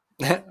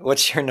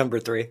 What's your number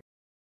 3?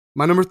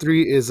 My number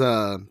 3 is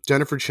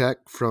Jennifer Check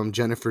from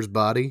Jennifer's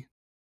Body.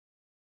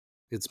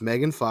 It's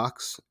Megan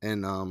Fox,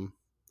 and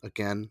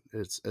again,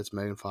 it's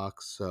Megan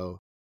Fox.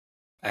 So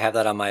I have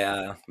that on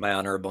my my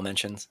honorable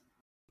mentions.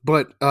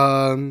 But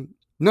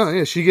no,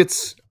 yeah, she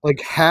gets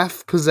like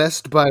half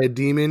possessed by a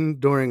demon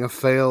during a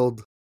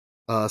failed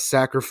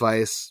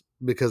sacrifice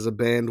because the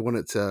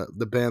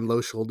band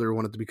Low Shoulder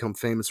wanted to become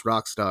famous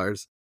rock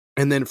stars.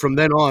 And then from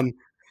then on,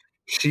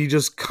 she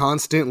just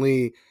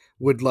constantly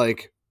would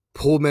like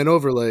pull men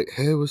over like,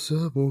 hey, what's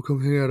up? Won't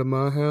come hang out at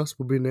my house?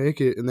 We'll be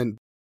naked. And then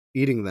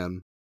eating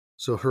them.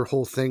 So her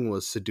whole thing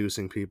was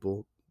seducing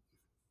people.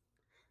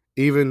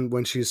 Even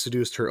when she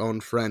seduced her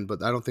own friend,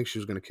 but I don't think she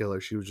was going to kill her.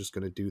 She was just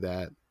going to do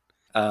that.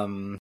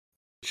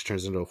 She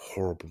turns into a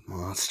horrible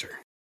monster.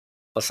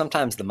 Well,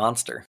 sometimes the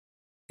monster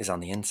is on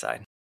the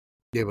inside.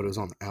 Yeah, but it was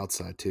on the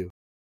outside too.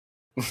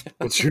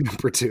 What's your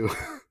number 2?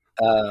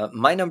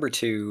 My number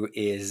 2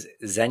 is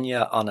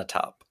Xenia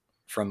Onatop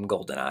from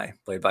GoldenEye,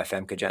 played by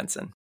Famke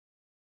Janssen.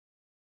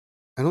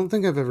 I don't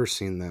think I've ever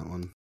seen that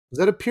one. Is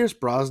that a Pierce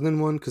Brosnan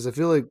one? Because I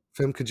feel like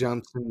Famke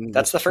Janssen...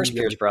 That's the first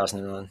Pierce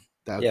Brosnan one.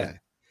 Okay. Yeah.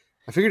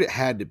 I figured it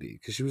had to be,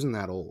 because she wasn't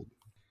that old.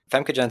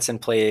 Famke Janssen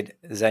played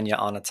Xenia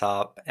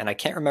Onatop, and I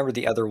can't remember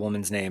the other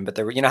woman's name, but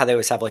there were, you know how they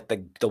always have like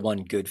the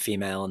one good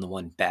female and the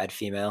one bad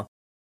female?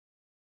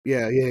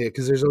 Yeah,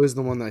 because there's always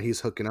the one that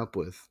he's hooking up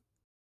with.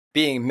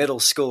 Being middle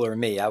schooler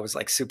me, I was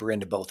like super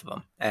into both of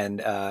them.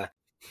 And,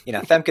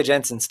 Famke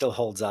Janssen still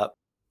holds up,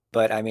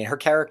 but I mean, her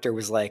character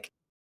was like...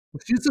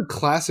 She's a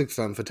classic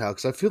femme fatale,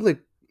 because I feel like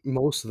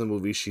most of the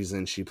movies she's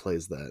in, she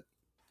plays that.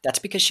 That's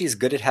because she's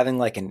good at having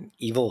like an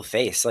evil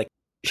face. Like,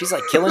 she's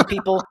like killing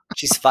people.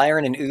 She's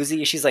firing an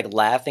Uzi. She's like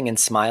laughing and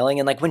smiling.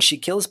 And like when she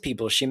kills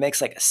people, she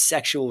makes like a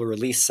sexual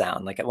release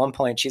sound. Like at one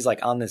point she's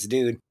like on this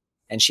dude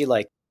and she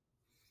like,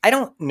 I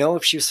don't know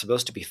if she was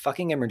supposed to be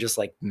fucking him or just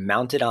like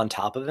mounted on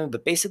top of him,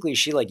 but basically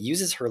she like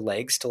uses her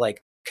legs to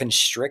like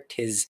constrict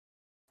his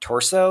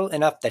torso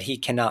enough that he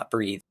cannot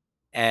breathe.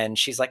 And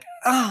she's like,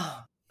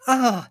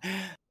 as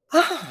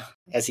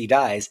he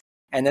dies.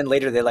 And then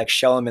later they like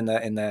show him in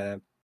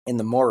the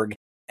morgue.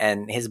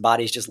 And his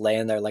body's just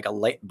laying there like a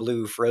light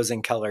blue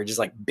frozen color, just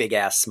like big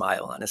ass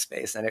smile on his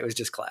face. And it was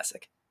just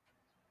classic.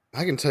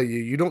 I can tell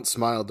you don't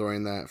smile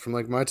during that. From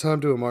like my time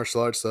doing martial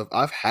arts stuff,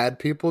 I've had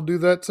people do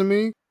that to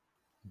me.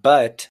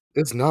 But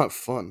it's not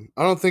fun.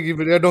 I don't think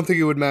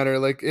it would matter.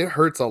 Like it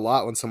hurts a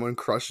lot when someone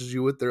crushes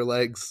you with their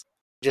legs.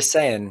 Just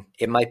saying,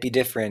 it might be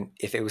different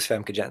if it was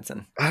Famke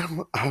Janssen. I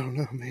don't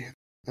know, man.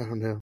 I don't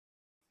know.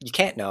 You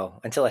can't know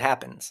until it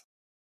happens.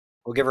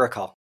 We'll give her a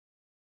call.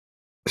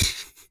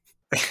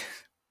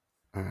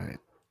 All right.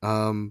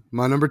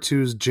 My number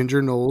 2 is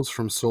Ginger Knowles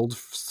from From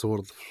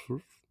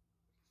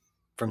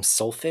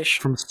Soulfish?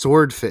 From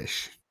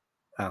Swordfish.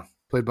 Oh.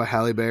 Played by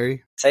Halle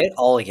Berry. Say it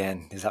all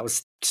again, because that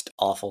was just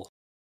awful.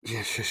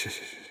 Yeah.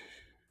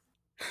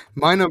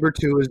 My number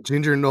 2 is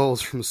Ginger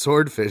Knowles from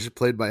Swordfish,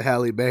 played by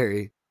Halle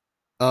Berry.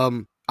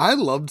 I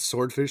loved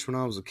Swordfish when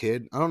I was a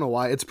kid. I don't know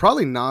why. It's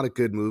probably not a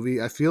good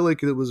movie. I feel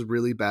like it was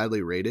really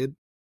badly rated.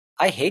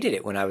 I hated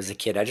it when I was a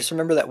kid. I just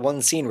remember that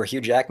one scene where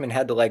Hugh Jackman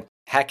had to like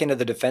hack into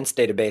the defense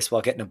database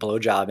while getting a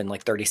blowjob in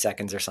like 30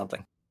 seconds or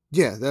something.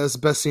 Yeah, that was the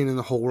best scene in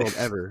the whole world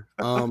ever.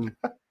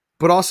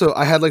 But also,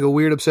 I had like a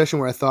weird obsession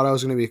where I thought I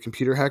was going to be a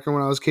computer hacker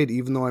when I was a kid,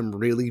 even though I'm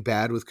really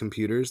bad with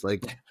computers.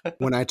 Like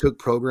when I took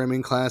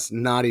programming class,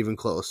 not even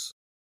close.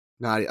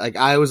 Not like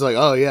I was like,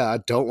 oh yeah, I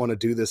don't want to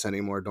do this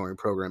anymore during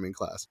programming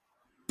class.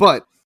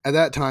 But at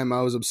that time,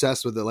 I was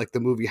obsessed with it. Like the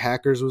movie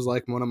Hackers was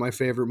like one of my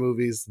favorite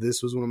movies.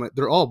 This was one of my.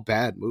 They're all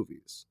bad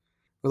movies.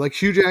 But like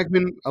Hugh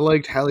Jackman, I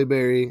liked Halle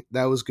Berry.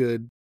 That was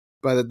good.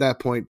 But at that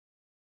point,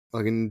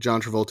 like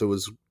John Travolta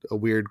was a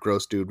weird,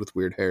 gross dude with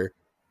weird hair.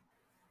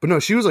 But no,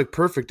 she was like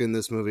perfect in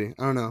this movie.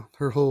 I don't know.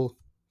 Her whole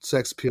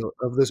sex appeal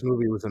of this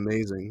movie was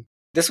amazing.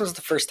 This was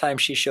the first time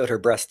she showed her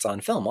breasts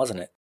on film,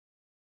 wasn't it?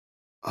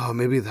 Oh,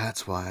 maybe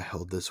that's why I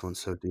held this one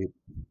so deep.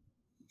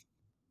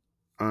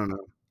 I don't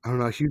know. I don't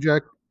know. Hugh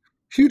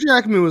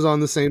Jackman was on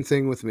the same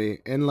thing with me.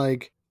 And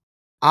like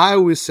I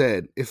always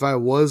said, if I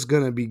was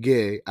gonna be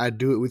gay, I'd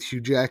do it with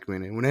Hugh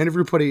Jackman. And when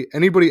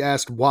anybody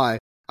asked why,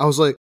 I was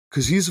like,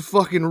 because he's a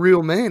fucking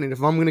real man. And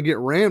if I'm gonna get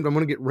rammed, I'm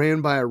gonna get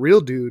rammed by a real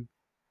dude.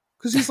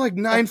 Because he's like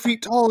 9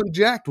 feet tall and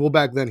jacked. Well,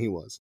 back then he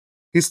was.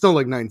 He's still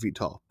like 9 feet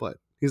tall, but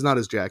he's not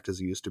as jacked as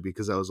he used to be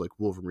because that was like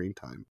Wolverine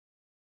time.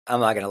 I'm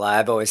not gonna lie,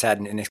 I've always had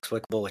an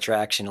inexplicable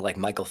attraction to like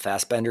Michael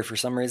Fassbender for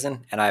some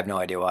reason, and I have no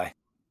idea why.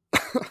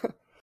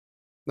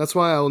 That's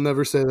why I'll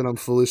never say that I'm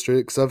fully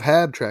straight, because I've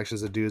had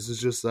attractions to dudes. It's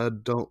just I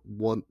don't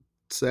want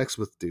sex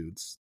with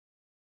dudes.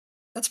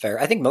 That's fair.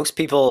 I think most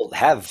people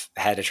have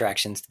had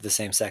attractions to the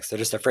same sex. They're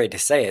just afraid to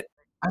say it.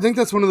 I think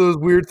that's one of those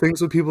weird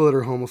things with people that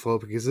are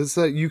homophobic, is it's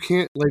that you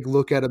can't like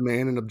look at a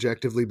man and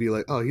objectively be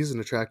like, oh, he's an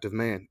attractive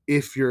man,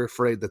 if you're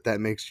afraid that that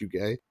makes you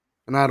gay.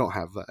 And I don't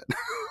have that.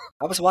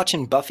 I was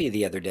watching Buffy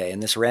the other day,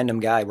 and this random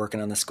guy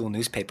working on the school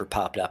newspaper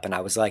popped up, and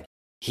I was like,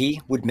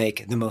 he would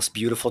make the most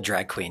beautiful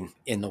drag queen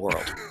in the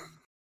world.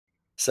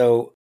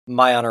 So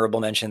my honorable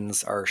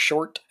mentions are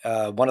short.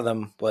 One of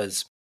them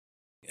was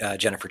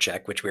Jennifer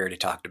Check, which we already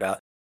talked about.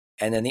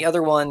 And then the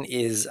other one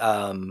is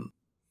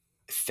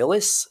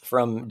Phyllis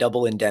from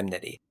Double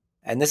Indemnity.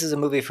 And this is a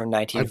movie from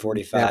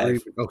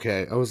 1945.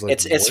 Okay, I was like,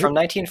 it's from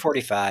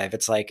 1945.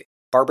 It's like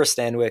Barbara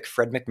Stanwyck,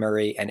 Fred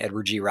McMurray, and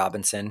Edward G.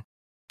 Robinson,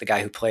 the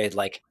guy who played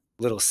like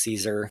Little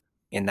Caesar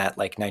in that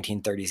like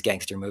 1930s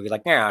gangster movie.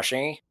 Like, yeah,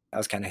 see? That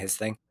was kind of his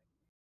thing.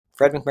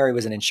 Fred McMurray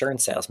was an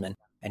insurance salesman,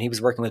 and he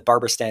was working with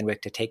Barbara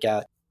Stanwyck to take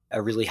out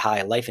a really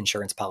high life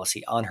insurance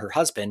policy on her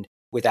husband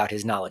without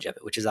his knowledge of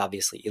it, which is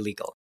obviously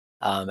illegal.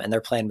 And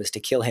their plan was to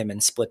kill him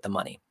and split the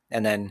money.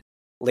 And then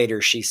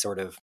later she sort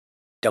of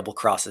double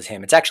crosses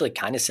him. It's actually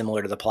kind of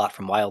similar to the plot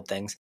from Wild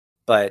Things,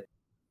 but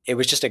it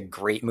was just a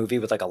great movie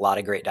with like a lot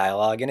of great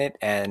dialogue in it.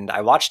 And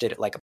I watched it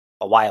like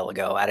a while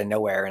ago out of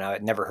nowhere, and I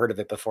had never heard of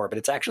it before, but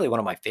it's actually one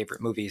of my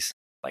favorite movies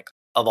like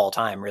of all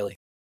time, really.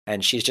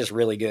 And she's just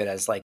really good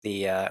as like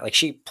the like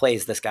she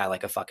plays this guy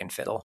like a fucking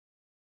fiddle.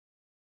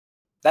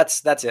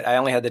 That's it. I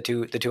only had the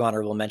two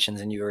honorable mentions,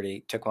 and you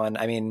already took one.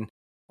 I mean,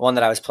 one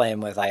that I was playing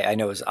with, I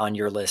know is on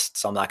your list,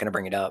 so I'm not going to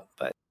bring it up.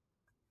 But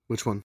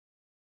which one?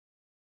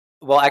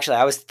 Well, actually,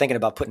 I was thinking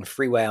about putting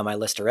Freeway on my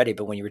list already,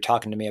 but when you were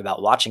talking to me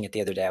about watching it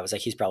the other day, I was like,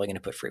 he's probably going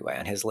to put Freeway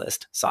on his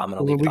list, so I'm going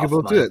to leave it off. We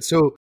can both do it.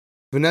 So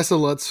Vanessa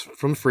Lutz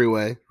from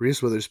Freeway,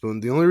 Reese Witherspoon.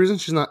 The only reason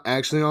she's not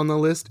actually on the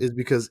list is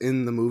because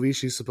in the movie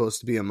she's supposed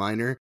to be a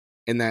minor,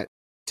 and that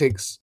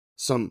takes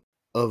some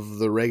of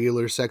the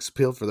regular sex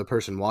appeal for the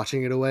person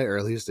watching it away, or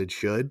at least it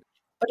should.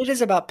 But it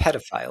is about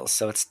pedophiles,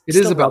 so it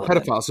is about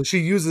pedophiles, so she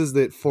uses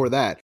it for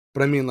that.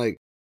 But I mean, like,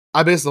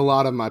 I based a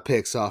lot of my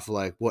picks off of,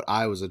 like, what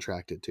I was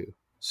attracted to.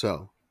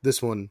 So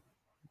this one,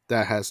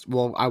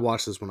 I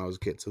watched this when I was a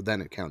kid, so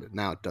then it counted.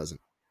 Now it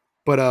doesn't.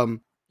 But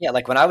yeah,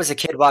 like when I was a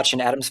kid watching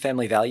Addams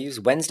Family Values,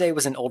 Wednesday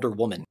was an older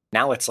woman.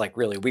 Now it's like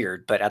really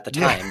weird, but at the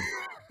time.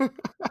 Yeah.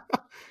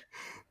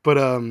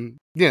 But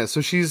yeah,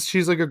 so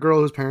she's like a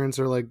girl whose parents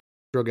are like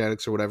drug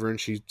addicts or whatever, and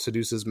she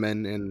seduces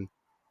men and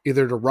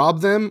either to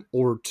rob them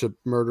or to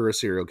murder a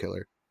serial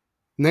killer.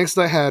 Next,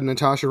 I had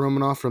Natasha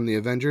Romanoff from The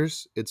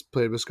Avengers. It's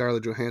played by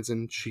Scarlett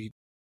Johansson.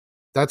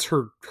 That's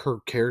her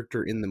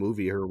character in the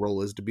movie. Her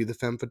role is to be the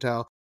femme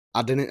fatale.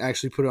 I didn't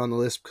actually put it on the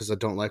list because I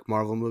don't like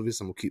Marvel movies,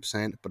 and we'll keep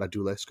saying it, but I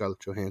do like Scarlett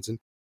Johansson.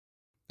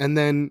 And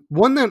then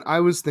one that I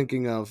was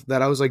thinking of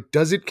that I was like,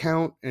 does it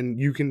count? And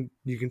you can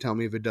tell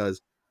me if it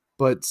does.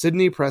 But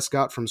Sidney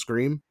Prescott from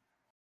Scream,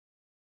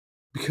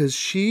 because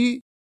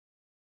she,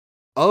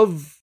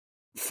 of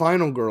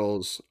Final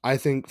Girls, I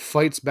think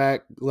fights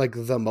back like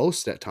the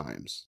most at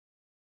times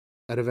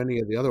out of any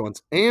of the other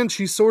ones. And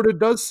she sort of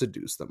does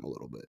seduce them a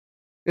little bit.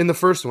 In the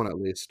first one, at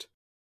least.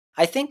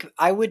 I think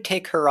I would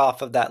take her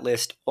off of that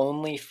list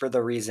only for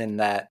the reason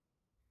that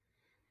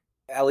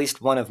at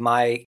least one of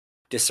my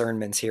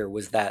discernments here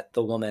was that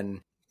the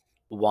woman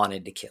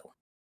wanted to kill.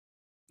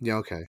 Yeah,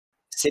 okay.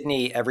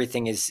 Sydney,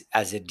 everything is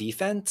as a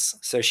defense,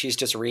 so she's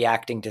just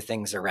reacting to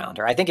things around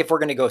her. I think if we're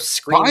going to go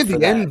Scream by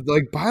the end,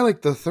 like by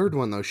like the third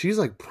one though, she's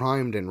like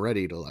primed and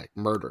ready to like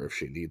murder if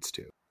she needs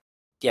to.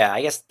 Yeah,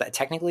 I guess that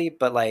technically,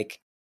 but like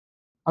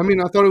I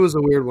mean, I thought it was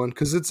a weird one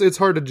because it's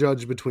hard to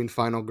judge between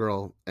Final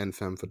Girl and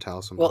Femme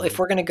Fatale sometimes. Well, if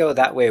we're going to go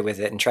that way with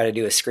it and try to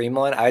do a Scream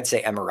one, I'd say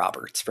Emma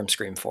Roberts from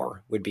Scream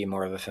 4 would be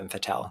more of a femme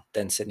fatale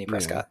than Sidney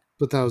Prescott. Yeah,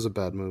 but that was a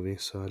bad movie,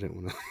 so I didn't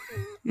want to.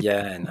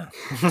 Yeah,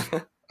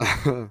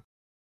 I know.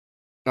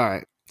 All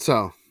right,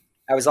 so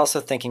I was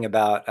also thinking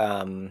about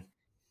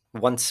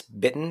Once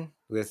Bitten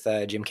with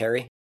Jim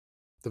Carrey.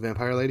 the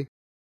vampire lady.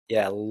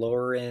 Yeah,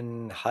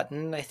 Lauren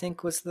Hutton, I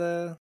think, was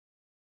the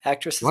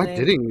actress's Why name.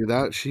 didn't you?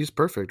 That she's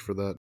perfect for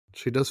that.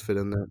 She does fit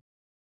in that.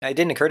 It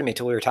didn't occur to me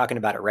until we were talking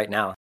about it right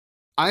now.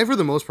 I, for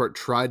the most part,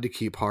 tried to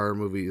keep horror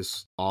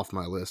movies off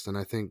my list, and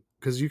I think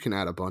because you can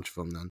add a bunch of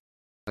them then,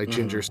 like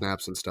Ginger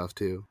Snaps and stuff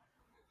too.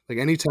 Like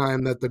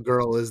anytime that the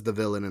girl is the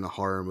villain in a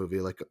horror movie,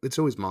 like it's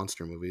always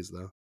monster movies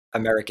though.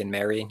 American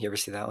Mary, you ever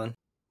see that one?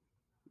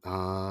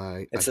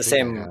 It's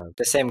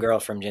the same girl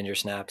from Ginger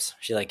Snaps.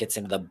 She like gets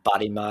into the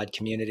body mod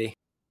community.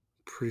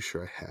 Pretty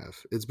sure I have.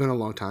 It's been a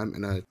long time,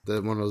 and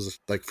the one was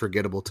like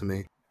forgettable to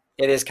me.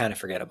 It is kind of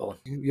forgettable.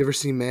 You ever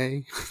see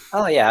May?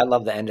 Oh yeah, I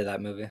love the end of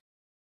that movie.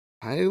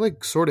 I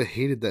like sort of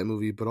hated that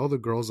movie, but all the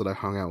girls that I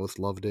hung out with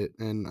loved it,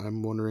 and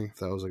I'm wondering if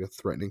that was like a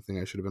threatening thing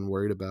I should have been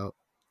worried about.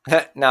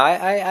 No,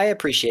 I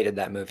appreciated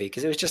that movie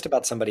because it was just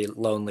about somebody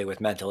lonely with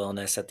mental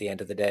illness at the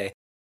end of the day.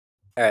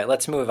 All right,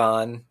 let's move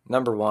on.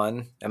 Number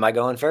 1. Am I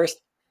going first?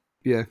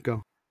 Yeah,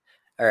 go.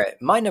 All right,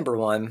 my number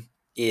 1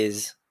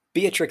 is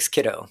Beatrix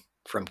Kiddo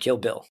from Kill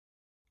Bill.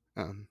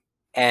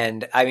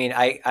 And I mean,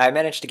 I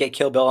managed to get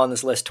Kill Bill on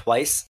this list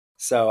twice,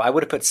 so I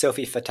would have put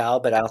Sophie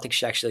Fatale, but I don't think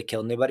she actually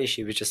killed anybody.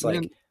 She was just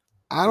like...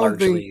 I don't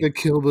think the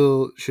Kill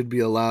Bill should be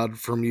allowed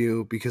from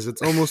you because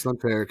it's almost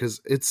unfair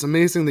because it's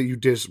amazing that you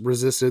just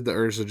resisted the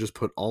urge to just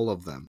put all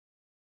of them.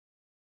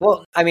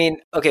 Well, I mean,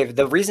 okay,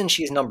 the reason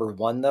she's number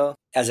 1, though,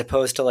 as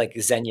opposed to like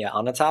Xenia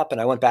on the top, and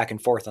I went back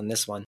and forth on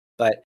this one,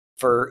 but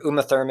for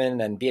Uma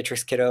Thurman and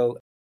Beatrix Kiddo,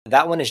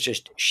 that one is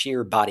just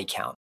sheer body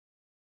count.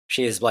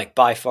 She is like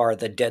by far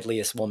the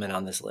deadliest woman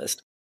on this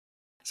list.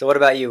 So what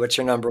about you? What's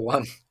your number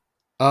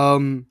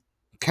 1?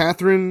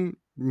 Catherine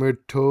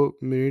Myrto,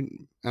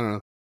 I don't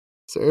know.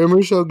 Sarah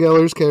Michelle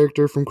Gellar's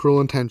character from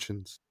Cruel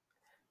Intentions.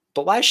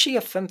 But why is she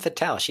a femme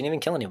fatale? She didn't even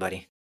kill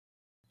anybody.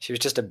 She was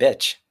just a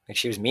bitch. Like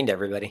she was mean to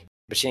everybody,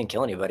 but she didn't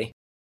kill anybody.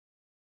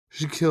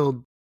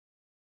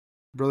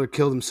 Brother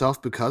killed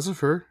himself because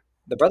of her.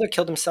 The brother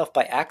killed himself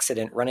by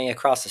accident running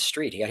across the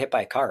street. He got hit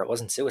by a car. It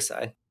wasn't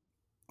suicide.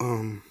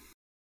 I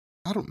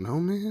don't know,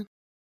 man.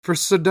 For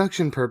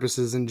seduction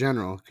purposes in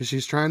general, because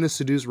she's trying to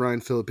seduce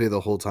Ryan Phillippe the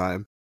whole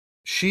time.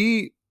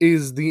 She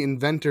is the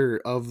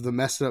inventor of the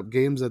messed up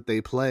games that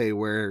they play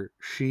where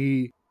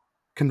she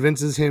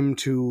convinces him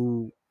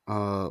to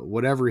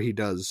whatever he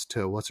does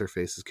to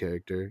what's-her-face's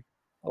character.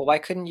 Well, why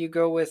couldn't you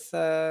go with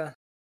Annette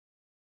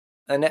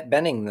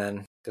Bening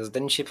then? Because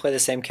didn't she play the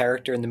same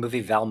character in the movie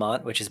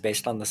Valmont, which is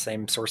based on the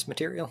same source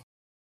material?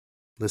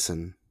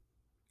 Listen,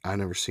 I've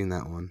never seen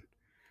that one.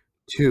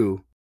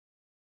 2.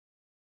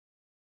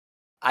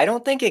 I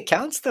don't think it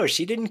counts, though.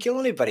 She didn't kill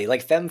anybody.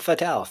 Like femme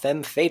fatale,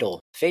 femme fatal,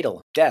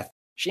 death.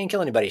 She didn't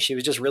kill anybody. She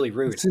was just really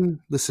rude.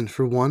 Listen,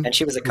 for one... And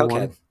she was a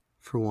cokehead.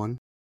 For one,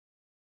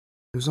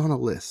 it was on a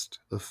list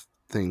of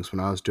things when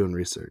I was doing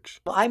research.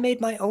 Well, I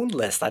made my own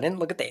list. I didn't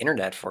look at the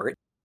internet for it.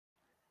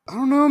 I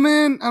don't know,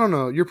 man. I don't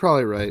know. You're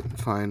probably right.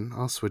 Fine.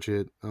 I'll switch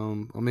it.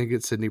 I'll make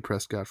it Sidney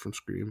Prescott from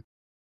Scream.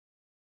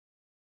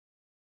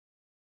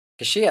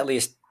 Because she at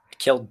least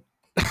killed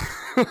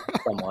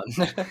someone.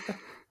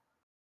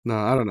 No,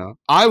 I don't know.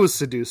 I was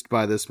seduced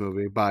by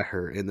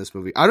her in this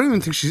movie. I don't even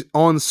think she's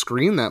on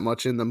screen that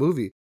much in the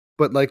movie.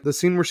 But like the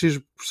scene where she's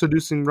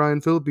seducing Ryan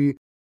Phillippe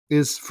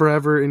is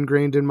forever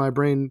ingrained in my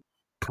brain,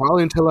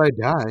 probably until I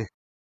die.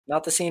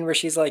 Not the scene where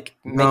she's like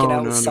making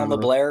out with Selma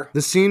Blair?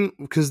 The scene,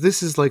 because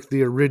this is like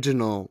the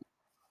original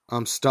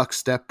I'm stuck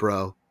step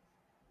bro,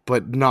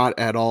 but not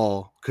at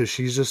all. Because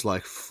she's just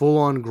like full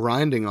on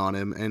grinding on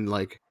him and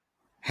like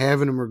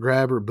having him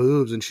grab her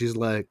boobs. And she's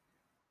like,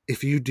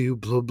 if you do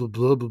blah, blah,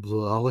 blah, blah,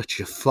 blah, I'll let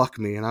you fuck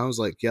me. And I was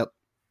like, yep,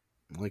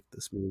 I like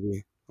this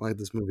movie. I like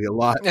this movie a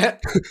lot.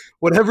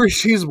 Whatever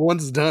she's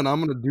once done,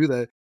 I'm going to do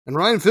that. And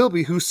Ryan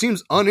Phillippe, who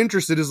seems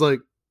uninterested, is like,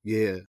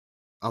 yeah,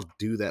 I'll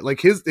do that.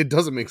 Like it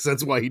doesn't make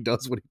sense why he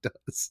does what he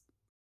does.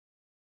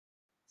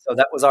 So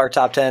that was our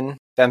top 10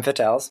 femme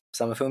fatales,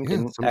 some of whom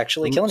didn't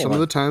actually kill anyone.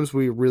 Some of the times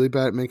we were really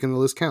bad at making the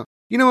list count.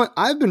 You know what?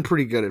 I've been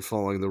pretty good at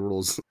following the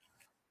rules.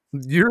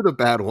 You're the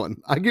bad one.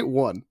 I get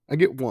one.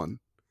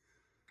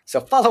 So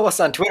follow us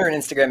on Twitter and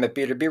Instagram at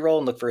BeardedBeRoll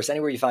and look for us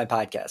anywhere you find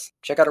podcasts.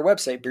 Check out our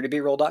website,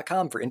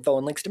 beardedberoll.com for info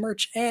and links to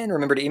merch. And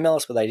remember to email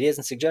us with ideas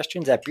and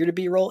suggestions at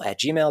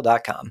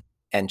beardedberoll@gmail.com.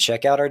 And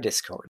check out our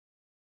Discord.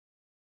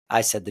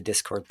 I said the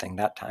Discord thing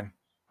that time.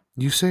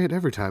 You say it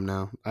every time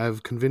now.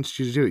 I've convinced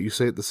you to do it. You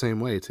say it the same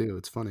way, too.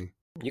 It's funny.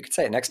 You could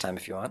say it next time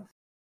if you want.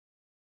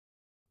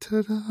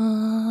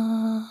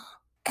 Ta-da!